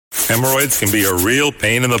Hemorrhoids can be a real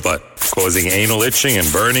pain in the butt, causing anal itching and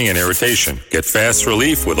burning and irritation. Get fast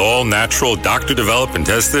relief with all natural, doctor-developed and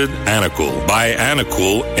tested Anacool. Buy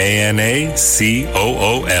Anacool, ANACOOL,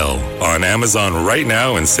 on Amazon right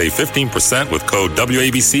now and save 15% with code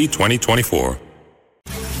WABC2024.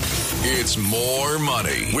 It's More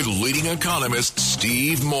Money with leading economist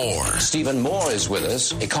Steve Moore. Stephen Moore is with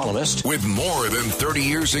us, economist. With more than 30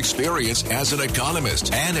 years experience as an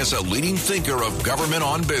economist and as a leading thinker of government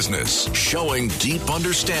on business, showing deep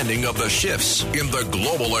understanding of the shifts in the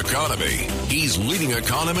global economy. He's leading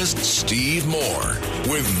economist Steve Moore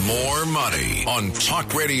with More Money on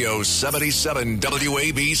Talk Radio 77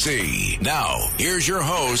 WABC. Now, here's your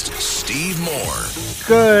host, Steve Moore.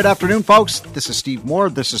 Good afternoon, folks. This is Steve Moore.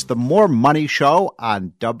 This is the More Money Show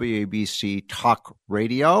on WABC Talk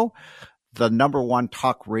Radio, the number one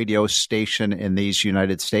talk radio station in these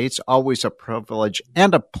United States. Always a privilege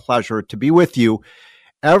and a pleasure to be with you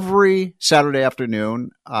every Saturday afternoon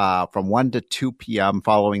from 1 to 2 p.m.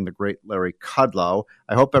 following the great Larry Kudlow.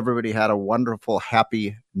 I hope everybody had a wonderful,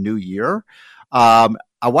 happy new year. I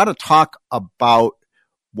want to talk about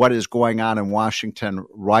what is going on in Washington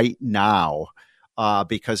right now.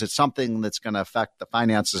 Because it's something that's going to affect the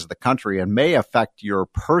finances of the country and may affect your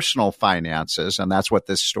personal finances. And that's what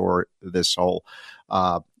this whole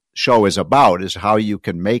show is about, is how you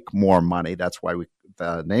can make more money. That's why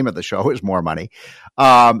the name of the show is More Money.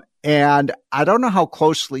 And I don't know how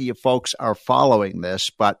closely you folks are following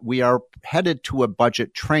this, but we are headed to a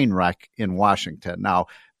budget train wreck in Washington. Now,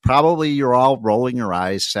 probably you're all rolling your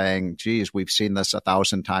eyes saying, geez, we've seen this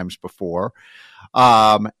 1,000 times before.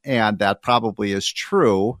 And that probably is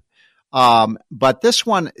true. But this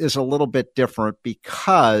one is a little bit different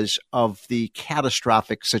because of the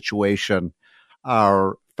catastrophic situation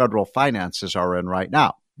our federal finances are in right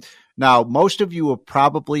now. Now, most of you have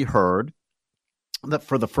probably heard that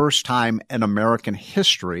for the first time in American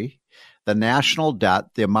history, the national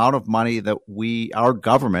debt, the amount of money that our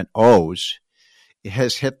government owes,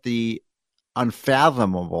 has hit the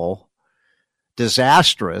unfathomable,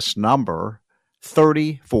 disastrous number,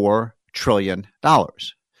 $34 trillion.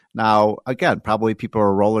 Now, again, probably people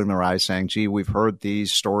are rolling their eyes saying, gee, we've heard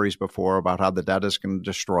these stories before about how the debt is going to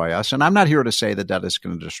destroy us. And I'm not here to say the debt is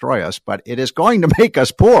going to destroy us, but it is going to make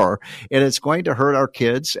us poor, and it's going to hurt our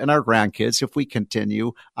kids and our grandkids if we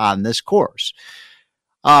continue on this course.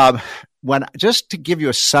 Just to give you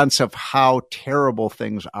a sense of how terrible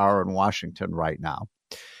things are in Washington right now,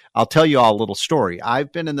 I'll tell you all a little story.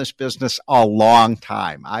 I've been in this business a long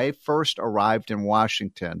time. I first arrived in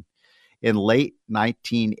Washington in late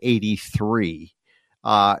 1983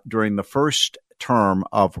 during the first term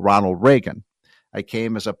of Ronald Reagan. I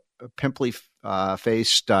came as a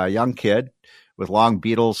pimply-faced young kid with long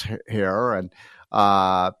Beatles hair,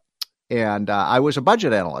 and I was a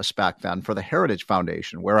budget analyst back then for the Heritage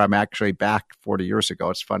Foundation, where I'm actually back 40 years ago.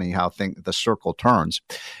 It's funny how the circle turns.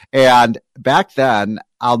 And back then,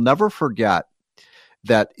 I'll never forget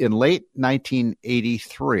that in late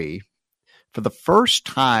 1983, for the first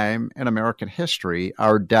time in American history,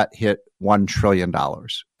 our debt hit $1 trillion.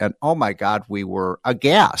 And oh my God, we were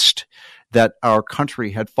aghast that our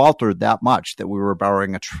country had faltered that much, that we were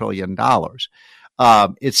borrowing $1 trillion.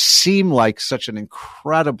 It seemed like such an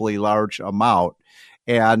incredibly large amount.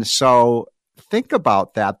 And so think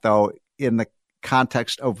about that, though, in the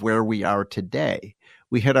context of where we are today.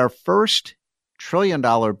 We had our first $1 trillion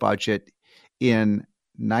budget in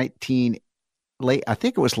I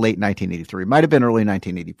think it was late 1983. It might have been early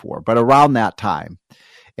 1984, but around that time.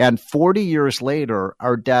 And 40 years later,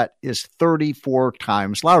 our debt is 34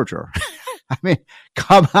 times larger. I mean,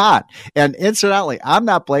 come on. And incidentally, I'm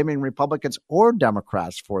not blaming Republicans or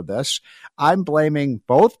Democrats for this. I'm blaming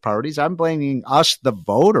both parties. I'm blaming us, the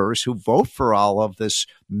voters, who vote for all of this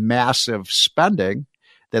massive spending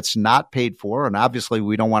that's not paid for. And obviously,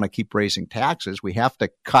 we don't want to keep raising taxes. We have to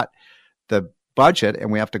cut the budget and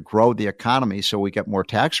we have to grow the economy so we get more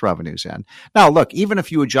tax revenues in. Now, look, even if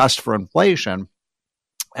you adjust for inflation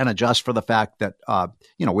and adjust for the fact that,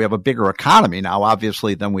 we have a bigger economy now,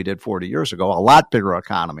 obviously, than we did 40 years ago, a lot bigger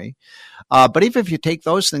economy. But even if you take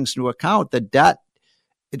those things into account, the debt,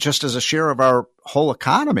 just as a share of our whole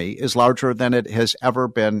economy, is larger than it has ever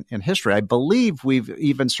been in history. I believe we've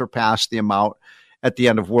even surpassed the amount at the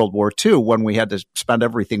end of World War II, when we had to spend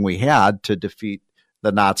everything we had to defeat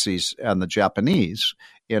the Nazis and the Japanese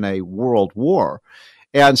in a world war.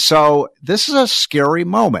 And so this is a scary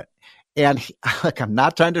moment. And look, I'm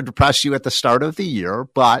not trying to depress you at the start of the year,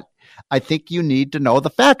 but I think you need to know the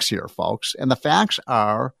facts here, folks. And the facts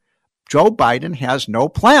are Joe Biden has no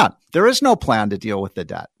plan. There is no plan to deal with the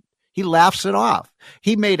debt. He laughs it off.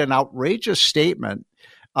 He made an outrageous statement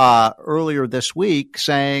earlier this week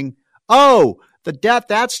saying, oh, the debt,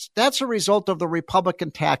 that's a result of the Republican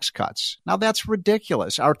tax cuts. Now, that's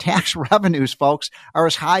ridiculous. Our tax revenues, folks, are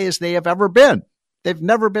as high as they have ever been. They've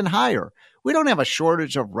never been higher. We don't have a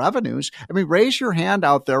shortage of revenues. I mean, raise your hand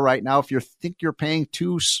out there right now if you think you're paying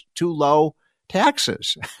too low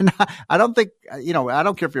taxes. I don't think, I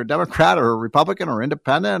don't care if you're a Democrat or a Republican or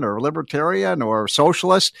independent or libertarian or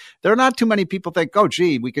socialist. There are not too many people think, oh,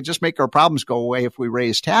 gee, we could just make our problems go away if we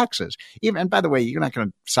raise taxes. And by the way, you're not going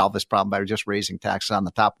to solve this problem by just raising taxes on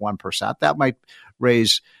the top 1%. That might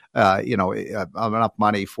raise enough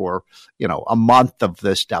money for, a month of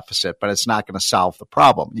this deficit, but it's not going to solve the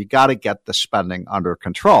problem. You got to get the spending under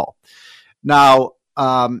control. Now,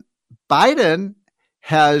 Biden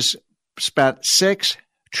has spent $6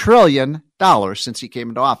 trillion since he came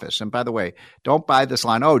into office. And by the way, don't buy this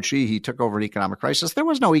line, oh, gee, he took over an economic crisis. There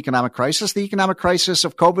was no economic crisis. The economic crisis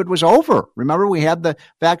of COVID was over. Remember, we had the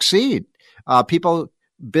vaccine.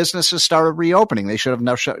 Businesses started reopening. They should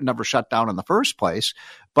have never shut down in the first place.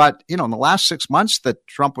 But, in the last 6 months that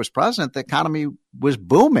Trump was president, the economy was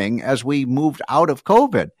booming as we moved out of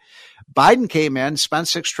COVID. Biden came in, spent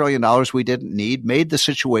 $6 trillion we didn't need, made the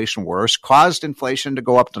situation worse, caused inflation to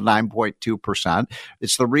go up to 9.2%.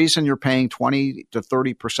 It's the reason you're paying 20 to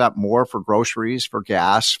 30% more for groceries, for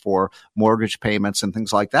gas, for mortgage payments and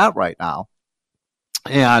things like that right now.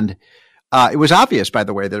 And it was obvious, by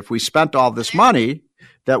the way, that if we spent all this money,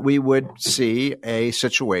 that we would see a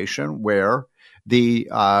situation where the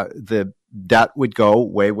debt would go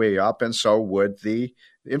way, way up, and so would the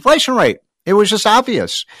inflation rate. It was just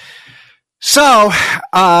obvious. So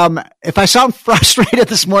if I sound frustrated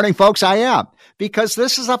this morning, folks, I am, because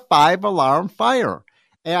this is a 5-alarm fire.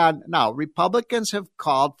 And now Republicans have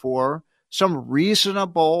called for some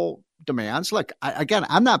reasonable demands. Look,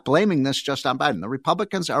 I'm not blaming this just on Biden. The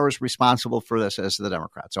Republicans are as responsible for this as the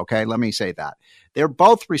Democrats. Okay, let me say that. They're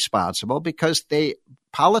both responsible because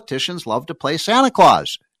politicians love to play Santa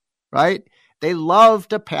Claus, right? They love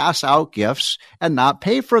to pass out gifts and not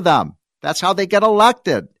pay for them. That's how they get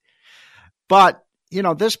elected. But,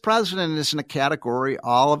 this president is in a category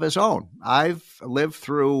all of his own. I've lived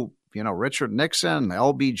through, Richard Nixon,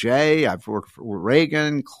 LBJ. I've worked for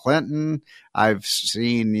Reagan, Clinton. I've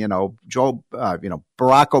seen, Barack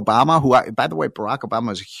Obama, who, by the way, Barack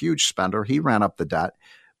Obama is a huge spender. He ran up the debt,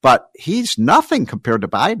 but he's nothing compared to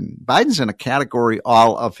Biden. Biden's in a category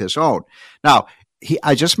all of his own. Now,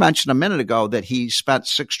 I just mentioned a minute ago that he spent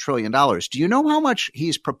 $6 trillion. Do you know how much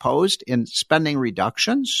he's proposed in spending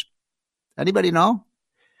reductions? Anybody know?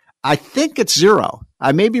 I think it's zero.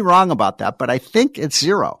 I may be wrong about that, but I think it's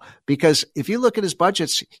zero, because if you look at his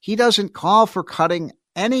budgets, he doesn't call for cutting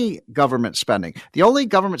any government spending. The only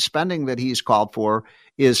government spending that he's called for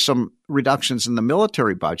is some reductions in the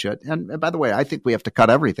military budget. And by the way, I think we have to cut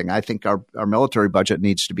everything. I think our military budget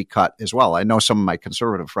needs to be cut as well. I know some of my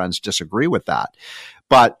conservative friends disagree with that.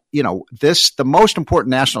 But, the most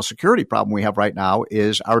important national security problem we have right now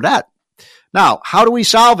is our debt. Now, how do we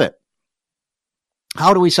solve it?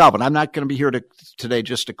 How do we solve it? I'm not going to be here today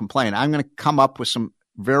just to complain. I'm going to come up with some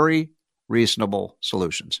very reasonable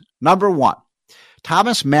solutions. Number one,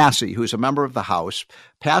 Thomas Massie, who's a member of the House,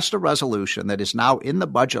 passed a resolution that is now in the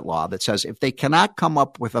budget law that says if they cannot come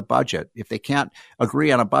up with a budget, if they can't agree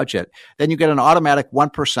on a budget, then you get an automatic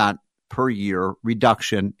 1% per year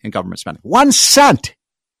reduction in government spending. 1 cent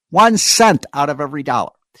out of every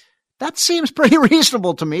dollar. That seems pretty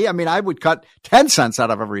reasonable to me. I mean, I would cut 10 cents out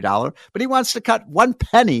of every dollar, but he wants to cut 1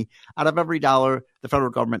 penny out of every dollar the federal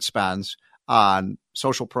government spends on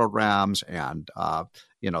social programs and,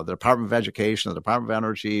 the Department of Education, the Department of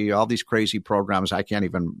Energy, all these crazy programs. I can't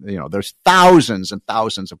even, there's thousands and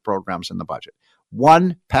thousands of programs in the budget.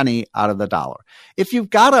 1 penny out of the dollar. If you've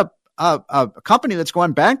got a company that's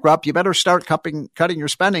going bankrupt, you better start cutting your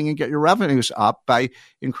spending and get your revenues up by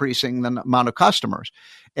increasing the amount of customers.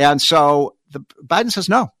 And so Biden says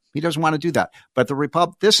no, he doesn't want to do that. But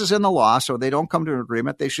this is in the law, so they don't come to an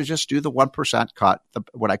agreement. They should just do the 1% cut,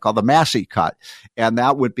 what I call the Massie cut, and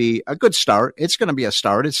that would be a good start. It's going to be a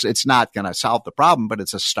start. It's not going to solve the problem, but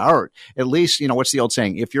it's a start. At least, what's the old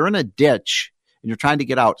saying? If you're in a ditch and you're trying to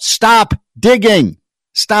get out, stop digging.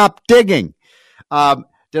 Stop digging.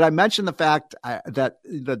 Did I mention the fact that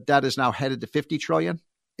the debt is now headed to $50 trillion?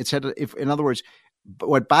 It's headed, in other words,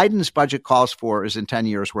 what Biden's budget calls for is in 10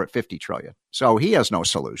 years, we're at $50 trillion. So he has no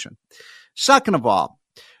solution. Second of all,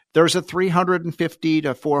 there's a $350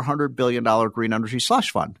 to $400 billion green energy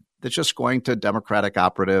slush fund that's just going to Democratic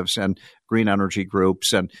operatives and green energy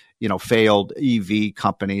groups and, failed EV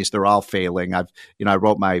companies. They're all failing. I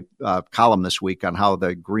wrote my column this week on how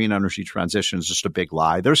the green energy transition is just a big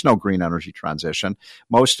lie. There's no green energy transition.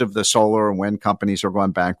 Most of the solar and wind companies are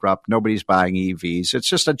going bankrupt. Nobody's buying EVs. It's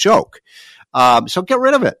just a joke. So get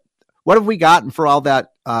rid of it. What have we gotten for all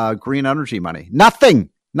that green energy money? Nothing.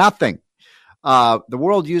 The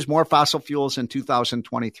world used more fossil fuels in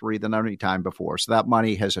 2023 than any time before. So that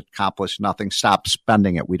money has accomplished nothing. Stop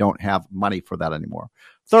spending it. We don't have money for that anymore.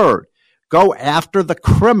 Third, go after the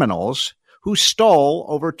criminals who stole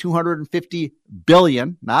over $250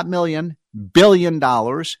 billion, not million, $1 billion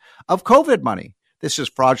of COVID money. This is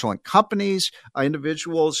fraudulent companies,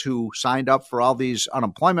 individuals who signed up for all these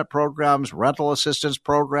unemployment programs, rental assistance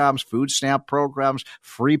programs, food stamp programs,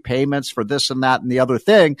 free payments for this and that and the other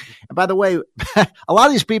thing. And by the way, a lot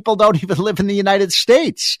of these people don't even live in the United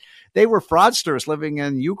States. They were fraudsters living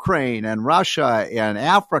in Ukraine and Russia and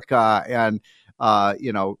Africa and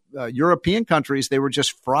European countries. They were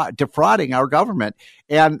just defrauding our government.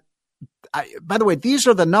 And by the way, these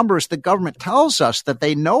are the numbers the government tells us that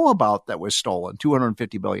they know about that was stolen,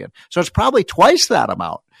 $250 billion. So it's probably twice that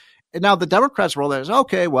amount. And now the Democrats roll that as,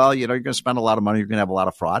 okay, well, you're going to spend a lot of money. You're going to have a lot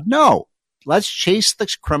of fraud. No, let's chase the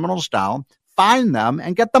criminals down, find them,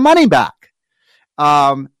 and get the money back.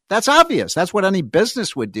 That's obvious. That's what any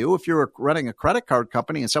business would do. If you're running a credit card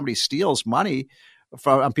company and somebody steals money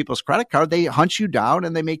on people's credit card, they hunt you down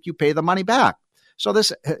and they make you pay the money back. So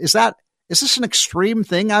is this an extreme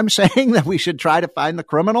thing I'm saying, that we should try to find the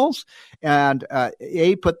criminals and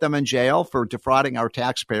A, put them in jail for defrauding our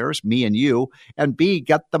taxpayers, me and you, and B,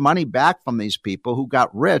 get the money back from these people who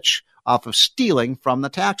got rich off of stealing from the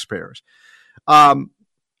taxpayers?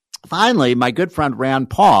 Finally, my good friend Rand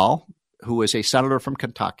Paul, who is a senator from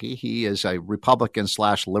Kentucky, he is a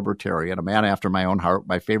Republican/libertarian, a man after my own heart,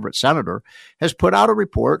 my favorite senator, has put out a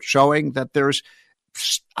report showing that there's,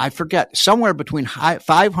 I forget, somewhere between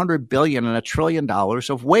 $500 billion and $1 trillion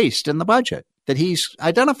of waste in the budget that he's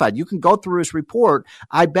identified. You can go through his report.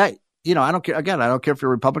 I bet, I don't care. Again, I don't care if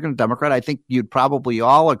you're Republican or Democrat. I think you'd probably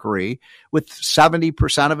all agree with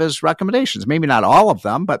 70% of his recommendations. Maybe not all of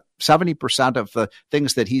them, but 70% of the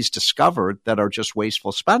things that he's discovered that are just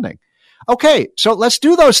wasteful spending. Okay, so let's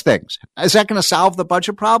do those things. Is that going to solve the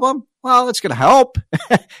budget problem? Well, it's going to help.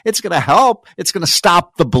 It's going to help. It's going to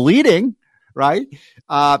stop the bleeding. Right.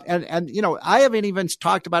 And I haven't even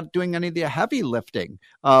talked about doing any of the heavy lifting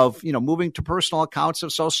of, moving to personal accounts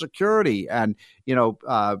of Social Security and,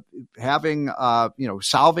 having,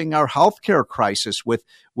 solving our healthcare crisis with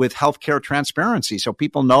healthcare transparency. So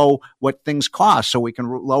people know what things cost so we can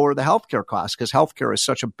lower the healthcare costs, because healthcare is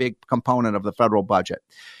such a big component of the federal budget.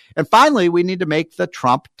 And finally, we need to make the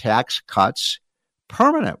Trump tax cuts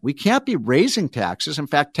permanent. We can't be raising taxes. In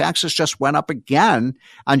fact, taxes just went up again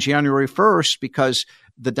on January 1st because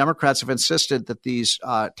the Democrats have insisted that these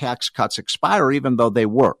tax cuts expire, even though they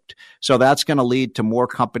worked. So that's going to lead to more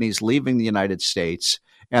companies leaving the United States,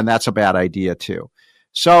 and that's a bad idea too.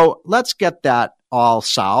 So let's get that all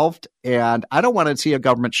solved. And I don't want to see a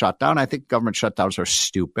government shutdown. I think government shutdowns are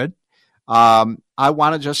stupid. I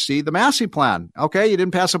want to just see the Massey plan. Okay, you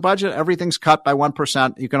didn't pass a budget. Everything's cut by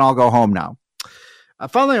 1%. You can all go home now.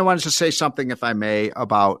 Finally, I wanted to say something, if I may,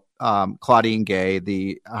 about Claudine Gay,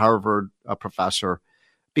 the Harvard professor,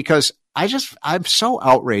 because I'm so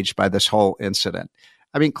outraged by this whole incident.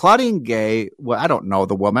 I mean, Claudine Gay, well, I don't know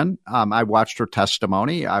the woman. I watched her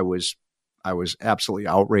testimony. I was absolutely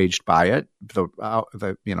outraged by it.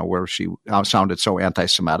 Where she sounded so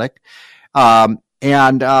anti-Semitic, and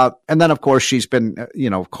then of course she's been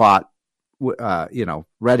caught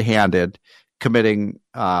red-handed committing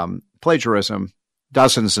plagiarism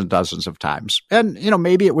dozens and dozens of times. And,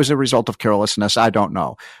 maybe it was a result of carelessness. I don't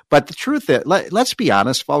know. But the truth is, let's be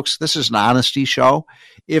honest, folks, this is an honesty show.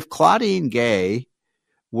 If Claudine Gay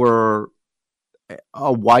were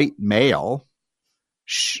a white male,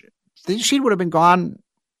 she would have been gone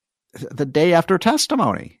the day after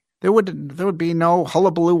testimony. There would be no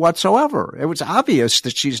hullabaloo whatsoever. It was obvious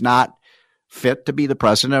that she's not fit to be the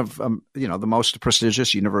president of, the most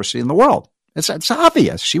prestigious university in the world. It's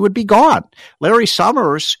obvious. She would be gone. Larry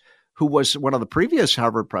Summers, who was one of the previous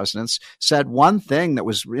Harvard presidents, said one thing that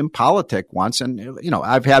was impolitic once. And,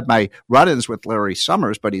 I've had my run-ins with Larry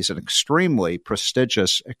Summers, but he's an extremely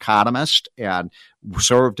prestigious economist and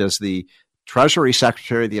served as the Treasury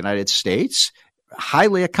Secretary of the United States,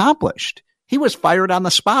 highly accomplished. He was fired on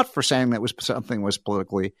the spot for saying that something was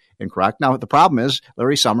politically incorrect. Now, the problem is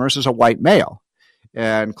Larry Summers is a white male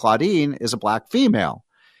and Claudine is a black female.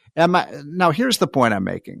 And now here's the point I'm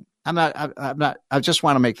making. I just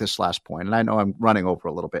want to make this last point, and I know I'm running over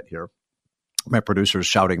a little bit here. My producer is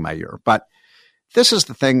shouting my ear, but this is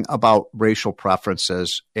the thing about racial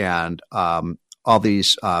preferences and all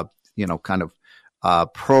these,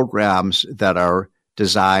 programs that are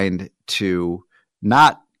designed to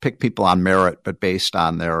not pick people on merit, but based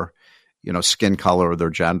on their, skin color or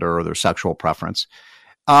their gender or their sexual preference.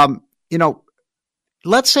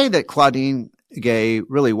 Let's say that Claudine Gay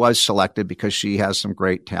really was selected because she has some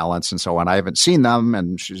great talents and so on. I haven't seen them,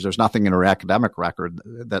 and there's nothing in her academic record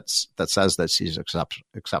that says that she's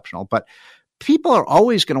exceptional. But people are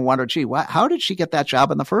always going to wonder, gee, how did she get that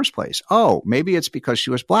job in the first place? Oh, maybe it's because she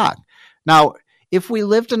was Black. Now, if we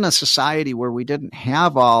lived in a society where we didn't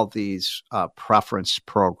have all these preference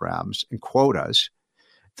programs and quotas,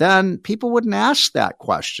 then people wouldn't ask that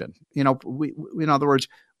question. In other words,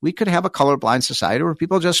 we could have a colorblind society where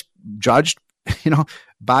people just judged,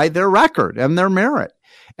 by their record and their merit.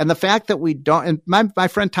 And the fact that we don't, and my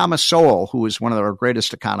friend Thomas Sowell, who is one of our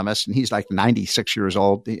greatest economists, and he's like 96 years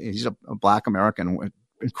old. He's a Black American,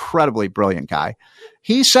 incredibly brilliant guy.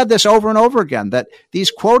 He said this over and over again, that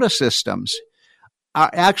these quota systems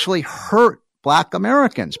actually hurt Black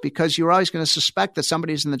Americans, because you're always going to suspect that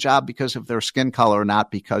somebody's in the job because of their skin color,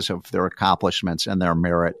 not because of their accomplishments and their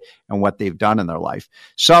merit and what they've done in their life.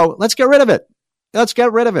 So let's get rid of it.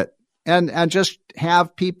 And just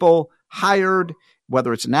have people hired,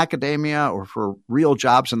 whether it's in academia or for real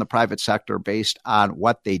jobs in the private sector, based on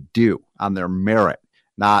what they do, on their merit,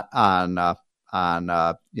 not on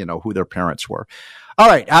who their parents were. All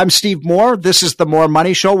right. I'm Steve Moore. This is the More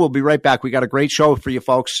Money Show. We'll be right back. We got a great show for you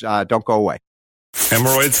folks. Don't go away.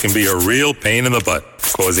 Hemorrhoids can be a real pain in the butt,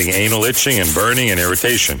 causing anal itching and burning and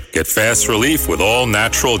irritation. Get fast relief with all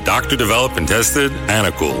natural, doctor-developed and tested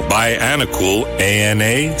Anacool. Buy Anacool,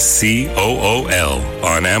 ANACOOL,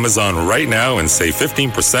 on Amazon right now and save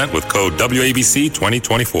 15% with code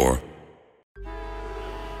WABC2024.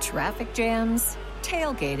 Traffic jams,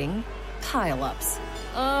 tailgating, pile-ups.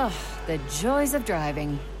 Ugh, the joys of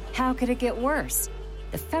driving. How could it get worse?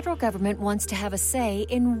 The federal government wants to have a say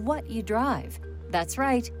in what you drive. That's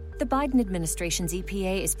right. The Biden administration's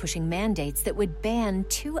EPA is pushing mandates that would ban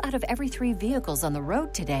 2 out of every 3 vehicles on the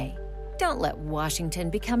road today. Don't let Washington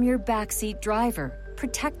become your backseat driver.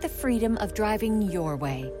 Protect the freedom of driving your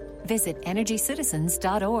way. Visit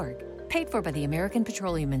EnergyCitizens.org. Paid for by the American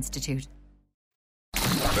Petroleum Institute.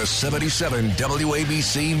 The 77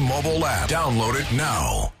 WABC mobile app. Download it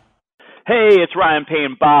now. Hey, it's Ryan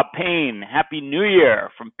Payne, Bob Payne. Happy New Year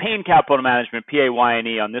from Payne Capital Management,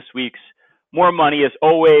 PAYNE, on this week's More Money, as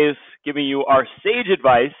always, giving you our sage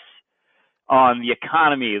advice on the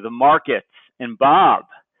economy, the markets. And Bob,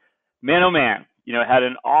 man, oh man, had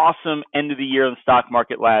an awesome end of the year in the stock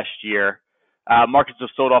market last year. Markets have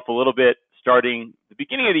sold off a little bit starting the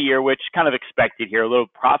beginning of the year, which kind of expected here, a little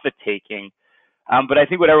profit taking. But I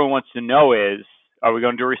think what everyone wants to know is, are we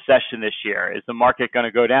going to do a recession this year? Is the market going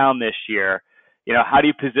to go down this year? How do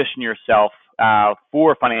you position yourself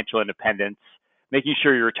for financial independence, making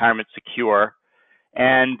sure your retirement's secure?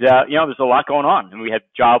 And, there's a lot going on. And we had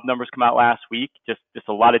job numbers come out last week, just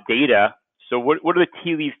a lot of data. So what are the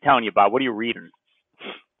tea leaves telling you, Bob? What are you reading?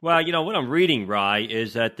 Well, what I'm reading, Rye,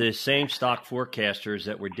 is that the same stock forecasters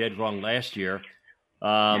that were dead wrong last year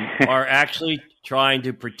are actually trying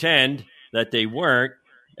to pretend that they weren't.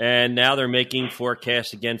 And now they're making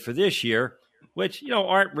forecasts again for this year, which,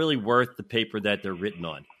 aren't really worth the paper that they're written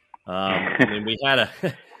on.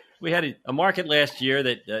 We had a market last year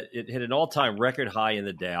that it hit an all-time record high in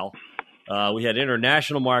the Dow. We had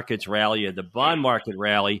international markets rally, the bond market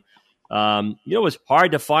rally. It was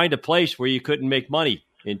hard to find a place where you couldn't make money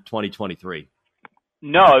in 2023.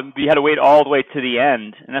 No, you had to wait all the way to the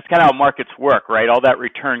end. And that's kind of how markets work, right? All that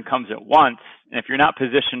return comes at once. And if you're not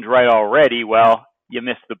positioned right already, well, you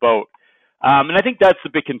missed the boat. And I think that's the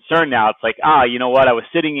big concern now. It's like, you know what? I was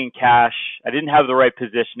sitting in cash. I didn't have the right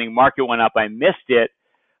positioning. Market went up. I missed it.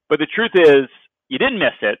 But the truth is, you didn't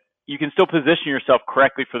miss it. You can still position yourself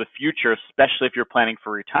correctly for the future, especially if you're planning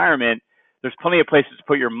for retirement. There's plenty of places to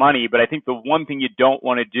put your money, but I think the one thing you don't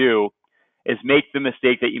want to do is make the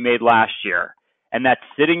mistake that you made last year, and that's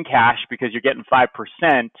sit in cash because you're getting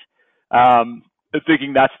 5%,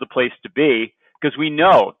 thinking that's the place to be, because we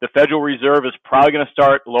know the Federal Reserve is probably going to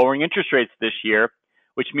start lowering interest rates this year,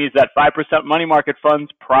 which means that 5% money market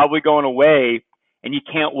fund's probably going away, and you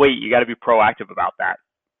can't wait. You got to be proactive about that.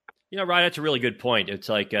 Ryan, that's a really good point. It's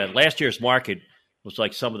like last year's market was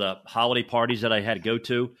like some of the holiday parties that I had to go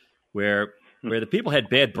to where the people had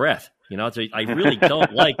bad breath. I really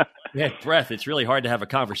don't like bad breath. It's really hard to have a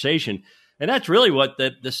conversation. And that's really what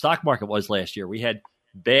the stock market was last year. We had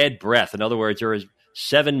bad breath. In other words, there was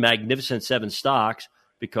magnificent seven stocks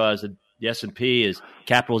because the S&P is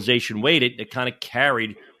capitalization weighted. It kind of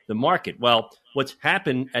carried the market. Well, what's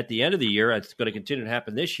happened at the end of the year, it's going to continue to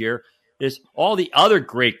happen this year, is all the other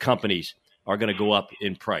great companies are going to go up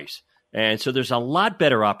in price. And so there's a lot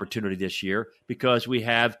better opportunity this year because we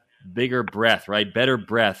have bigger breadth, right? Better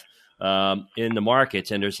breadth in the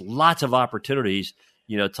markets. And there's lots of opportunities,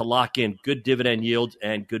 to lock in good dividend yields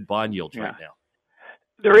and good bond yields right now.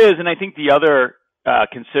 There is. And I think the other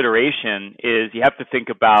consideration is you have to think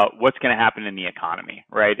about what's going to happen in the economy,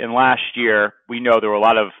 right? And last year, we know there were a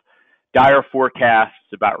lot of dire forecasts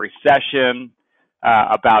about recession,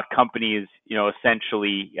 about companies,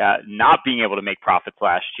 essentially not being able to make profits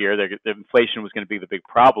last year. The inflation was going to be the big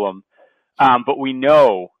problem. But we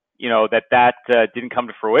know, that didn't come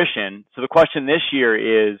to fruition. So the question this year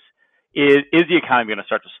is the economy going to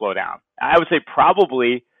start to slow down? I would say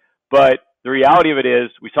probably, but the reality of it is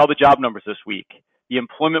we saw the job numbers this week. The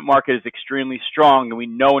employment market is extremely strong, and we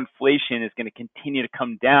know inflation is going to continue to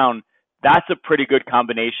come down. That's a pretty good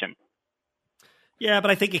combination. Yeah,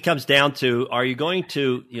 but I think it comes down to, are you going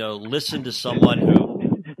to, listen to someone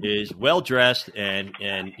who is well-dressed and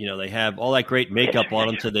they have all that great makeup on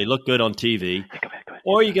them so they look good on TV,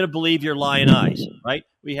 or are you going to believe your lying eyes, right?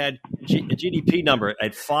 We had a GDP number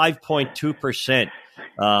at 5.2%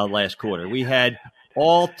 last quarter. We had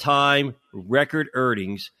all-time record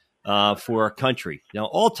earnings for our country. Now,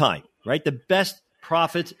 all-time, right? The best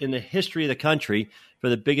profits in the history of the country for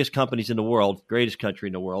the biggest companies in the world, greatest country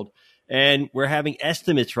in the world. And we're having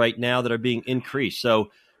estimates right now that are being increased.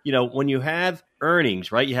 So, when you have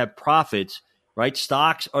earnings, right, you have profits, right?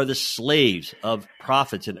 Stocks are the slaves of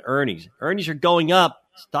profits and earnings. Earnings are going up.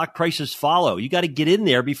 Stock prices follow. You got to get in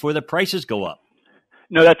there before the prices go up.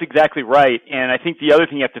 No, that's exactly right. And I think the other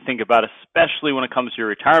thing you have to think about, especially when it comes to your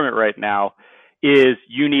retirement right now, is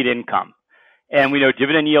you need income. And we know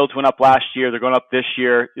dividend yields went up last year. They're going up this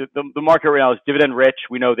year. The market right now is dividend rich.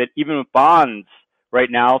 We know that even with bonds right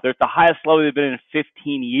now, they're at the highest level they've been in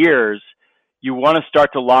 15 years. You want to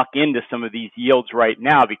start to lock into some of these yields right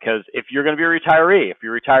now, because if you're going to be a retiree, if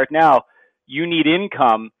you're retired now, you need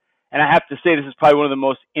income. And I have to say, this is probably one of the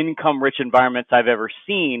most income-rich environments I've ever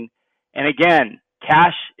seen. And again,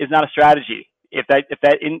 cash is not a strategy. If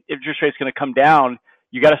that interest rate is going to come down,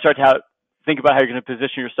 you got to start to think about how you're going to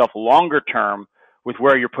position yourself longer term with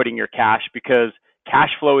where you're putting your cash, because cash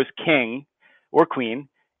flow is king or queen.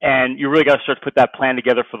 And you really got to start to put that plan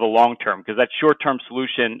together for the long term, because that short-term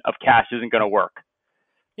solution of cash isn't going to work.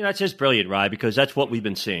 It's just brilliant, Rye, because that's what we've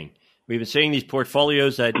been seeing. We've been seeing these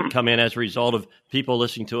portfolios that come in as a result of people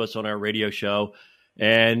listening to us on our radio show,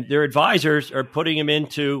 and their advisors are putting them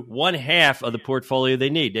into one half of the portfolio they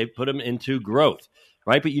need. They put them into growth,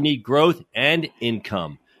 right? But you need growth and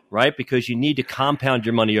income, right? Because you need to compound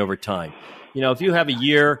your money over time. If you have a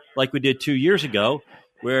year like we did 2 years ago,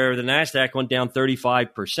 where the NASDAQ went down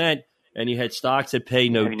 35% and you had stocks that pay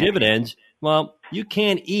no dividends, well, you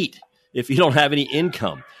can't eat if you don't have any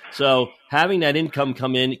income. So having that income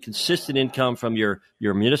come in, consistent income from your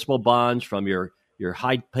municipal bonds, from your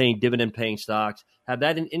high-paying, dividend-paying stocks, have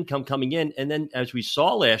that income coming in. And then, as we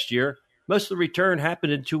saw last year, most of the return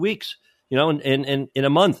happened in 2 weeks, in a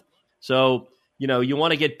month. So, you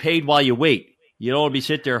want to get paid while you wait. You don't want to be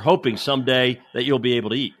sitting there hoping someday that you'll be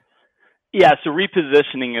able to eat. Yeah, so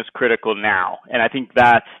repositioning is critical now. And I think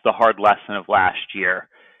that's the hard lesson of last year,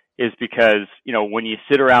 is because, when you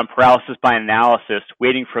sit around paralysis by analysis,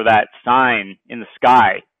 waiting for that sign in the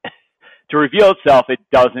sky to reveal itself, it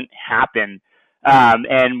doesn't happen.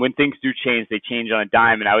 And when things do change, they change on a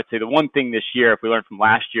dime. And I would say the one thing this year, if we learned from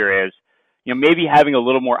last year, is, maybe having a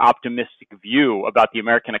little more optimistic view about the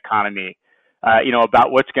American economy,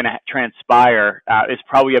 about what's going to transpire is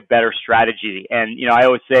probably a better strategy. And, I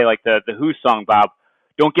always say, like the Who song, Bob,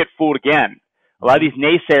 don't get fooled again. A lot of these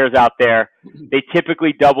naysayers out there, they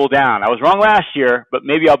typically double down. I was wrong last year, but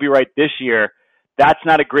maybe I'll be right this year. That's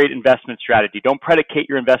not a great investment strategy. Don't predicate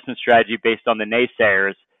your investment strategy based on the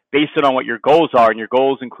naysayers. Base it on what your goals are, and your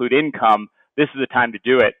goals include income. This is the time to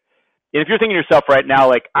do it. And if you're thinking to yourself right now,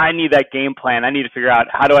 like, I need that game plan, I need to figure out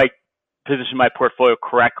how do I position my portfolio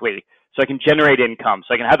correctly so I can generate income,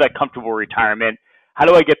 so I can have that comfortable retirement. How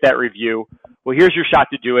do I get that review? Well, here's your shot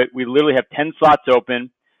to do it. We literally have 10 slots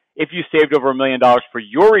open. If you saved over $1 million for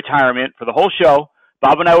your retirement for the whole show,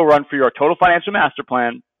 Bob and I will run for your total financial master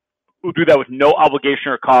plan. We'll do that with no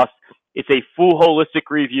obligation or cost. It's a full holistic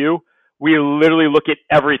review. We literally look at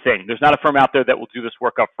everything. There's not a firm out there that will do this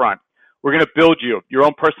work up front. We're going to build you your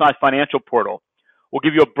own personalized financial portal. We'll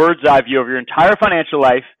give you a bird's eye view of your entire financial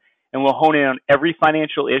life, and we'll hone in on every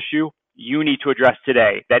financial issue you need to address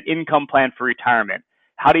today. That income plan for retirement.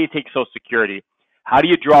 How do you take Social Security? How do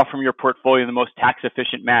you draw from your portfolio in the most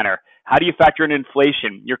tax-efficient manner? How do you factor in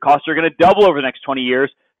inflation? Your costs are going to double over the next 20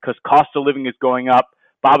 years because cost of living is going up.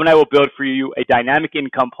 Bob and I will build for you a dynamic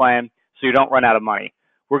income plan so you don't run out of money.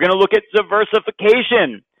 We're going to look at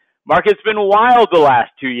diversification. Market's been wild the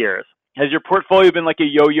last 2 years. Has your portfolio been like a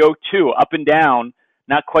yo-yo too, up and down,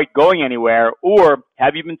 not quite going anywhere? Or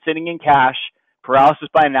have you been sitting in cash, paralysis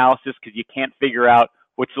by analysis because you can't figure out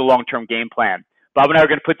what's the long-term game plan? Bob and I are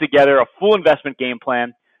going to put together a full investment game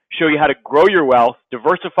plan, show you how to grow your wealth,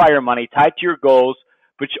 diversify your money, tie it to your goals,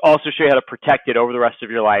 but also show you how to protect it over the rest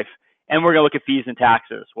of your life. And we're going to look at fees and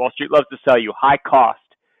taxes. Wall Street loves to sell you high-cost,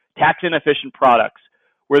 tax-inefficient products,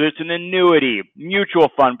 whether it's an annuity, mutual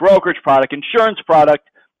fund, brokerage product, insurance product.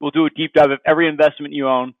 We'll do a deep dive of every investment you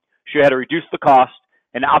own, show you how to reduce the cost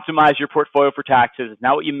and optimize your portfolio for taxes. It's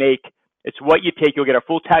not what you make, it's what you take. You'll get our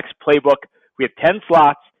full tax playbook. We have 10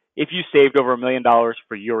 slots if you saved over $1 million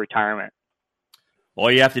for your retirement.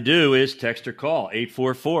 All you have to do is text or call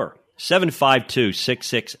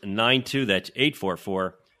 844-752-6692. That's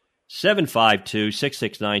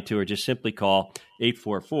 844-752-6692, or just simply call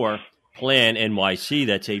 844-PLAN-NYC.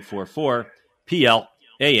 That's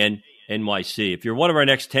 844-PLAN-NYC. If you're one of our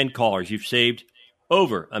next 10 callers, you've saved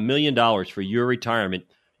over $1 million for your retirement.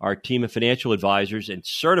 Our team of financial advisors and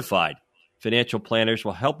certified financial planners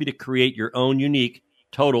will help you to create your own unique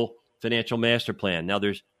total financial master plan. Now,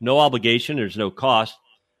 there's no obligation. There's no cost.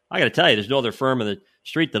 I got to tell you, there's no other firm on the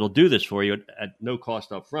street that'll do this for you at no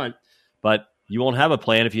cost up front. But you won't have a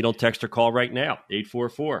plan if you don't text or call right now.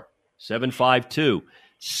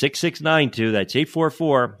 844-752-6692. That's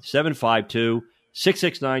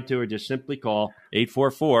 844-752-6692, or just simply call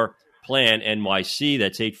 844-PLAN-NYC.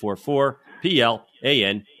 That's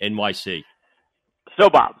 844-PLAN-NYC. So,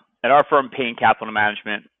 Bob, at our firm, Payne Capital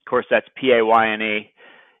Management, of course, that's Payne.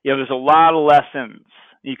 There's a lot of lessons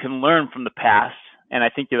you can learn from the past, and I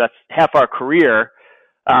think that's half our career.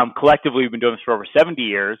 Collectively, we've been doing this for over 70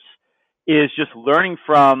 years, is just learning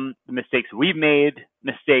from the mistakes we've made,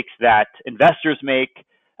 mistakes that investors make,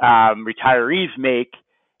 retirees make,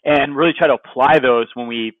 and really try to apply those when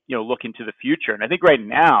we look into the future. And I think right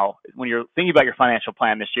now, when you're thinking about your financial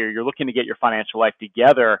plan this year, you're looking to get your financial life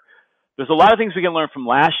together, there's a lot of things we can learn from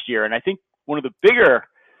last year. And I think one of the bigger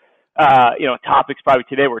topics probably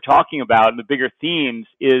today we're talking about, and the bigger themes,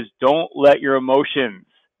 is don't let your emotions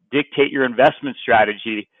dictate your investment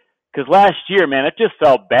strategy. Because last year, man, it just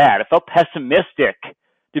felt bad. It felt pessimistic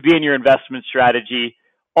to be in your investment strategy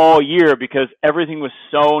all year because everything was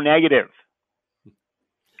so negative.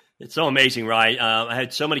 It's so amazing, right? I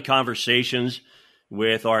had so many conversations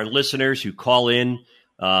with our listeners who call in,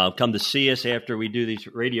 come to see us after we do these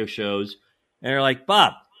radio shows, and they're like,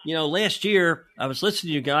 Bob, last year I was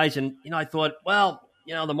listening to you guys, and I thought, well,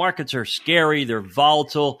 the markets are scary, they're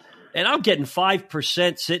volatile, and I'm getting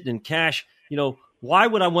 5% sitting in cash. Why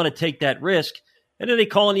would I want to take that risk? And then they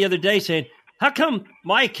call in the other day saying, how come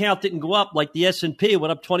my account didn't go up like the S&P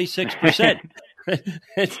went up 26%?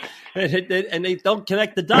 and they don't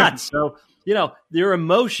connect the dots. So, their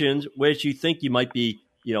emotions, which you think you might be,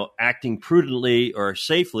 acting prudently or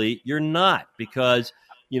safely, you're not, because,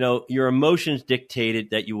 your emotions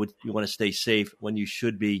dictated that you want to stay safe when you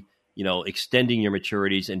should be, extending your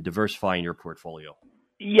maturities and diversifying your portfolio.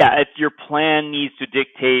 Yeah, your plan needs to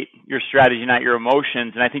dictate your strategy, not your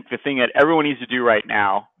emotions. And I think the thing that everyone needs to do right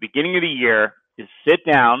now, beginning of the year, is sit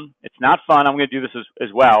down. It's not fun. I'm going to do this as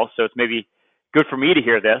well, so it's maybe good for me to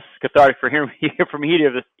hear this, cathartic for me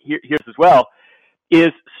to hear this as well,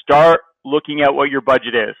 is start looking at what your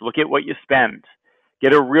budget is. Look at what you spend.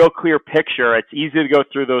 Get a real clear picture. It's easy to go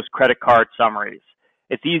through those credit card summaries.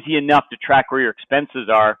 It's easy enough to track where your expenses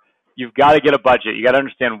are. You've got to get a budget. You got to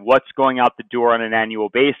understand what's going out the door on an annual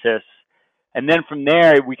basis. And then from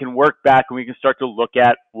there, we can work back and we can start to look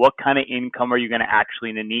at what kind of income are you going to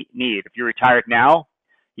actually need. If you're retired now,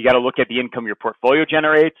 you got to look at the income your portfolio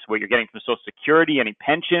generates, what you're getting from Social Security, any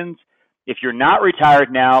pensions. If you're not retired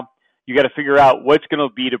now, you got to figure out what's going to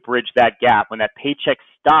be to bridge that gap. When that paycheck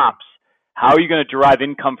stops, how are you going to derive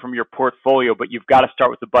income from your portfolio? But you've got to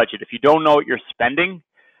start with the budget. If you don't know what you're spending,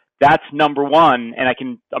 that's number one. And I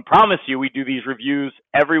promise you, we do these reviews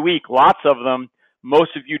every week, lots of them.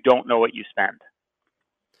 Most of you don't know what you spend.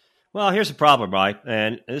 Well, here's the problem, right?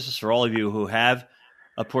 And this is for all of you who have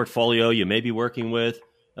a portfolio you may be working with,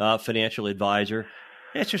 a financial advisor.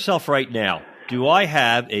 Ask yourself right now, do I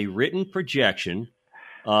have a written projection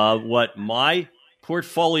of what my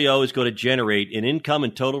portfolio is going to generate in income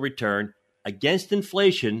and total return against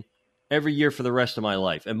inflation every year for the rest of my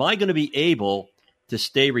life? Am I going to be able to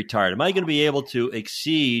stay retired? Am I going to be able to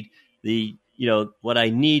exceed the what I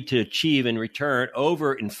need to achieve in return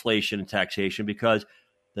over inflation and taxation, because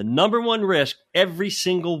the number one risk every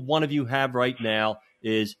single one of you have right now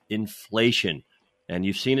is inflation. And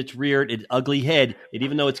you've seen it's reared its ugly head. And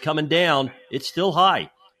even though it's coming down, it's still high.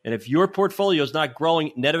 And if your portfolio is not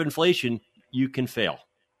growing net of inflation, you can fail.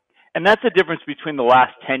 And that's the difference between the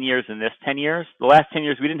last 10 years and this 10 years. The last 10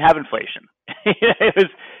 years, we didn't have inflation. It was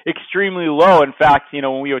extremely low. In fact,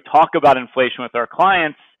 when we would talk about inflation with our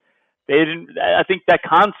clients, I think that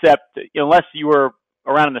concept, unless you were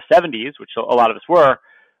around in the 70s, which a lot of us were,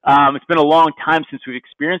 it's been a long time since we've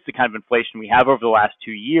experienced the kind of inflation we have over the last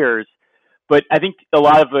 2 years. But I think a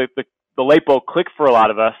lot of the light bulb clicked for a lot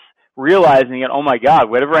of us, realizing that, oh my God,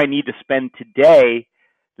 whatever I need to spend today,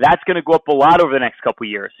 that's going to go up a lot over the next couple of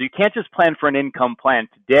years. So you can't just plan for an income plan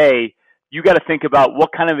today. You got to think about what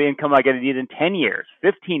kind of income I going to need in 10 years,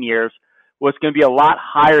 15 years. Well, it's going to be a lot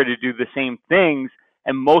higher to do the same things.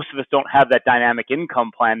 And most of us don't have that dynamic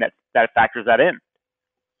income plan that factors that in.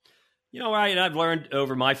 Ryan, I've learned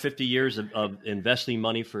over my 50 years of investing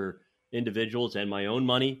money for individuals and my own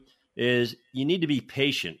money is you need to be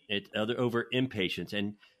patient over impatience.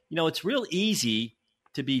 And, it's real easy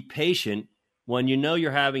to be patient when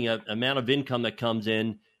you're having an amount of income that comes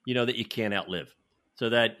in, that you can't outlive. So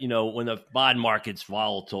that, when the bond market's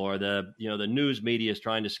volatile or the news media is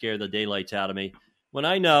trying to scare the daylights out of me, when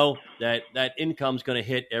I know that income's going to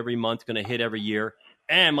hit every month, going to hit every year,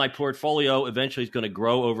 and my portfolio eventually is going to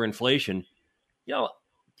grow over inflation,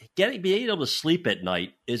 being able to sleep at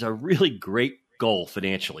night is a really great goal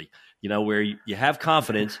financially, where you have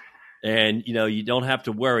confidence and, you don't have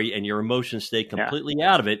to worry and your emotions stay completely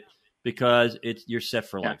out of it because you're set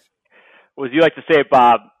for life. Well, as you like to say,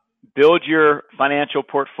 Bob, build your financial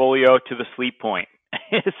portfolio to the sleep point.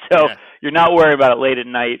 You're not worrying about it late at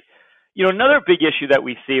night. Another big issue that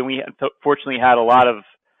we see, and we fortunately had a lot of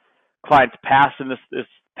clients pass in this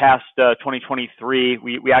past 2023.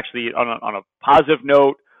 We actually, on a positive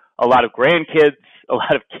note, a lot of grandkids, a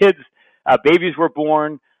lot of kids, babies were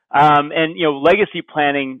born, and legacy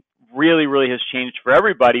planning really, really has changed for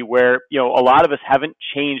everybody. Where a lot of us haven't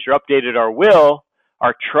changed or updated our will,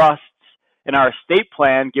 our trusts, and our estate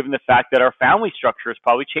plan, given the fact that our family structure has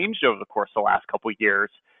probably changed over the course of the last couple of years.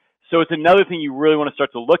 So it's another thing you really want to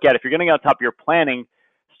start to look at. If you're going to get on top of your planning,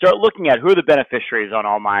 start looking at who are the beneficiaries on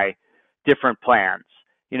all my different plans,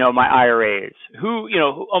 my IRAs, who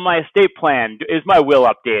on my estate plan, is my will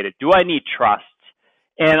updated? Do I need trusts?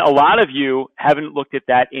 And a lot of you haven't looked at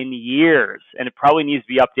that in years, and it probably needs to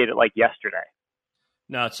be updated like yesterday.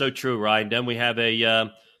 No, it's so true, Ryan. Then we have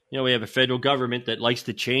a federal government that likes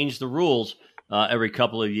to change the rules every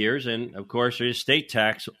couple of years. And of course, your estate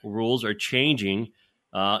tax rules are changing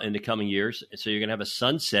in the coming years. So you're going to have a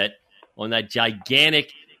sunset on that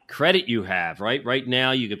gigantic credit you have, right? Right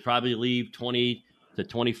now, you could probably leave 20 to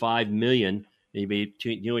 25 million, maybe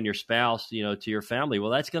between you and your spouse, to your family.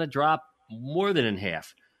 Well, that's going to drop more than in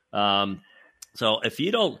half. So if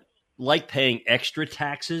you don't like paying extra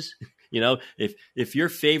taxes, if your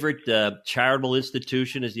favorite charitable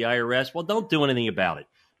institution is the IRS, well, don't do anything about it.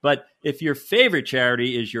 But if your favorite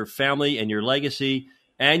charity is your family and your legacy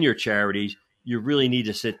and your charities, you really need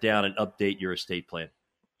to sit down and update your estate plan.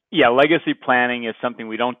 Yeah, legacy planning is something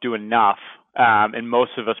we don't do enough, and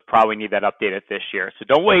most of us probably need that updated this year. So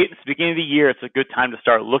don't wait. It's the beginning of the year. It's a good time to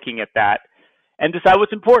start looking at that and decide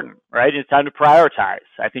what's important, right? It's time to prioritize.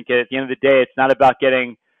 I think at the end of the day, it's not about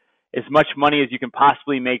getting as much money as you can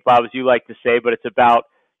possibly make, Bob, as you like to say, but it's about,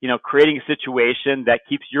 creating a situation that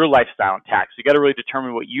keeps your lifestyle intact. So you got to really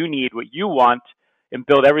determine what you need, what you want, and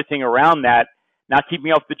build everything around that, not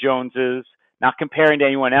keeping up with the Joneses, not comparing to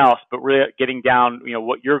anyone else, but really getting down,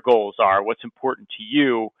 what your goals are, what's important to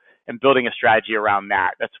you, and building a strategy around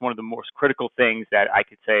that. That's one of the most critical things that I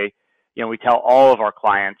could say, we tell all of our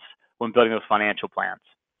clients when building those financial plans.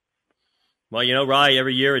 Well, Rye,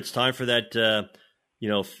 every year it's time for that,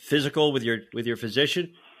 physical with your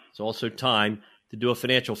physician. It's also time to do a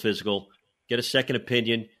financial physical, get a second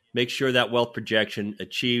opinion, make sure that wealth projection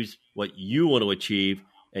achieves what you want to achieve,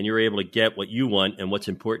 and you're able to get what you want and what's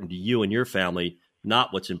important to you and your family,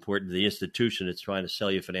 not what's important to the institution that's trying to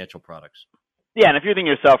sell you financial products. Yeah, and if you're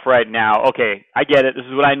thinking to yourself right now, okay, I get it, this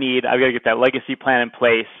is what I need, I've got to get that legacy plan in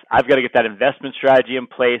place, I've got to get that investment strategy in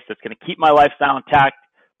place that's going to keep my lifestyle intact,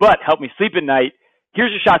 but help me sleep at night,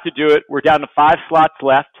 here's your shot to do it. We're down to 5 slots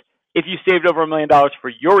left. If you saved over $1 million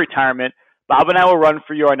for your retirement, Bob and I will run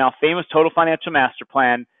for you our now famous Total Financial Master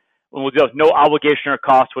Plan, and we'll do it with no obligation or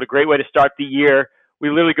cost. What a great way to start the year. We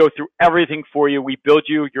literally go through everything for you. We build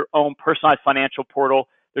you your own personalized financial portal.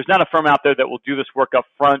 There's not a firm out there that will do this work up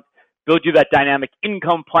front, build you that dynamic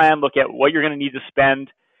income plan, look at what you're going to need to spend,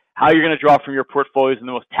 how you're going to draw from your portfolios in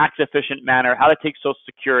the most tax-efficient manner, how to take Social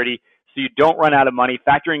Security so you don't run out of money,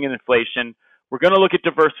 factoring in inflation. We're going to look at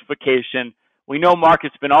diversification. We know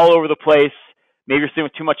markets been all over the place. Maybe you're sitting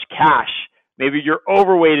with too much cash. Maybe you're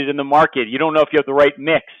overweighted in the market. You don't know if you have the right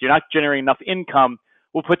mix. You're not generating enough income.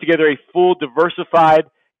 We'll put together a full diversified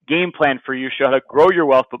game plan for you, show how to grow your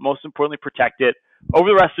wealth, but most importantly, protect it over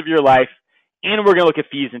the rest of your life. And we're going to look at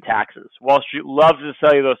fees and taxes. Wall Street loves to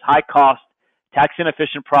sell you those high-cost,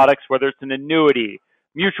 tax-inefficient products, whether it's an annuity,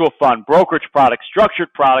 mutual fund, brokerage product,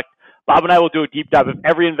 structured product. Bob and I will do a deep dive of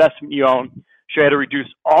every investment you own, show you how to reduce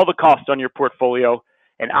all the costs on your portfolio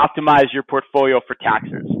and optimize your portfolio for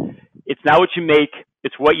taxes. It's not what you make,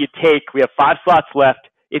 it's what you take. We have 5 slots left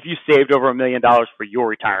if you saved over $1 million for your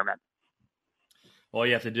retirement. All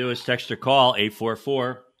you have to do is text or call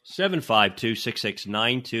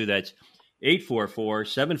 844-752-6692. That's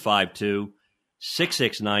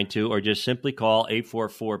 844-752-6692, or just simply call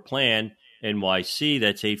 844-PLAN-NYC.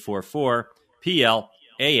 That's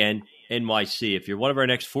 844-PLAN-NYC. If you're one of our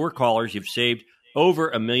next 4 callers, you've saved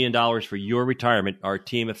over $1 million for your retirement. Our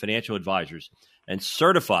team of financial advisors and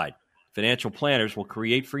certified financial planners will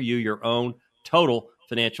create for you your own total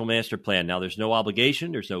financial master plan. Now, there's no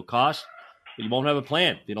obligation, there's no cost, but you won't have a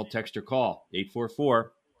plan if you don't text or call.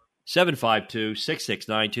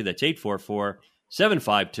 844-752-6692. That's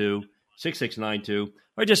 844-752-6692.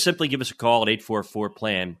 Or just simply give us a call at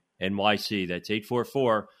 844-PLAN-NYC. That's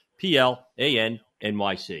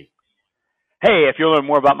 844-PLAN-NYC. Hey, if you want to learn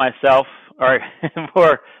more about myself, or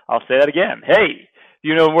more, I'll say that again. Hey,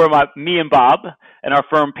 you know more about me and Bob and our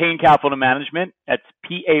firm, Payne Capital Management. That's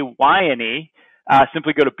Payne.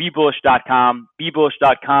 Simply go to BeBullish.com,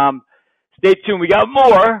 BeBullish.com. Stay tuned. We got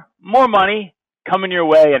more money coming your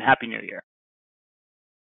way, and Happy New Year.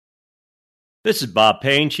 This is Bob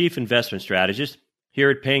Payne, Chief Investment Strategist here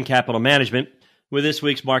at Payne Capital Management with this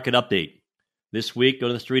week's market update. This week, go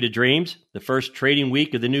to the Street of Dreams, the first trading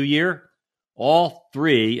week of the new year. All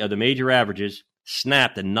 3 of the major averages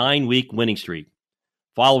snapped a 9-week winning streak,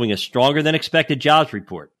 following a stronger than expected jobs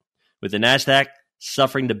report, with the NASDAQ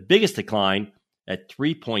suffering the biggest decline at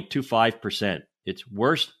 3.25%, its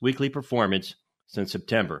worst weekly performance since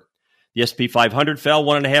September. The S&P 500 fell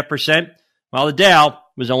 1.5%, while the Dow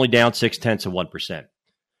was only down 0.6%.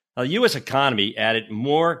 Now, the U.S. economy added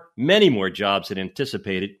many more jobs than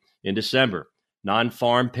anticipated in December.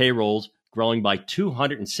 Non-farm payrolls growing by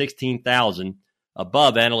 216,000,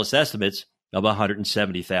 above analyst estimates of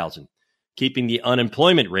 170,000, keeping the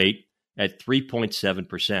unemployment rate at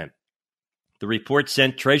 3.7%. The report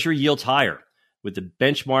sent Treasury yields higher, with the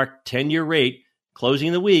benchmark 10-year rate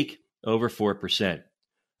closing the week over 4%.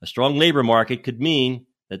 A strong labor market could mean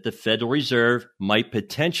that the Federal Reserve might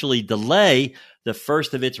potentially delay the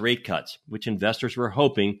first of its rate cuts, which investors were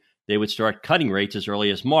hoping they would start cutting rates as early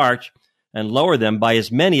as March and lower them by as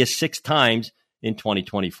many as 6 times in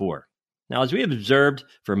 2024. Now, as we have observed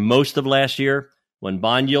for most of last year, when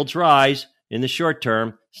bond yields rise in the short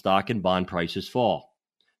term, stock and bond prices fall.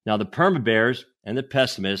 Now, the perma-bears and the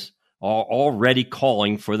pessimists are already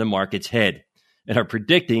calling for the market's head and are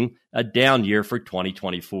predicting a down year for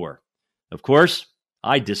 2024. Of course,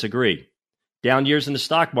 I disagree. Down years in the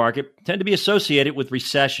stock market tend to be associated with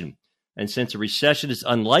recession, and since a recession is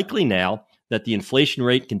unlikely now, that the inflation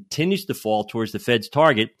rate continues to fall towards the Fed's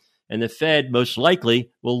target, and the Fed most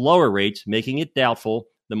likely will lower rates, making it doubtful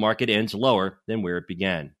the market ends lower than where it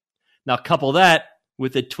began. Now, couple that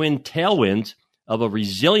with the twin tailwinds of a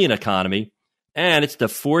resilient economy, and it's the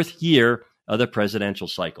 4th year of the presidential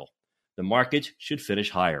cycle. The markets should finish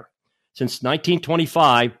higher. Since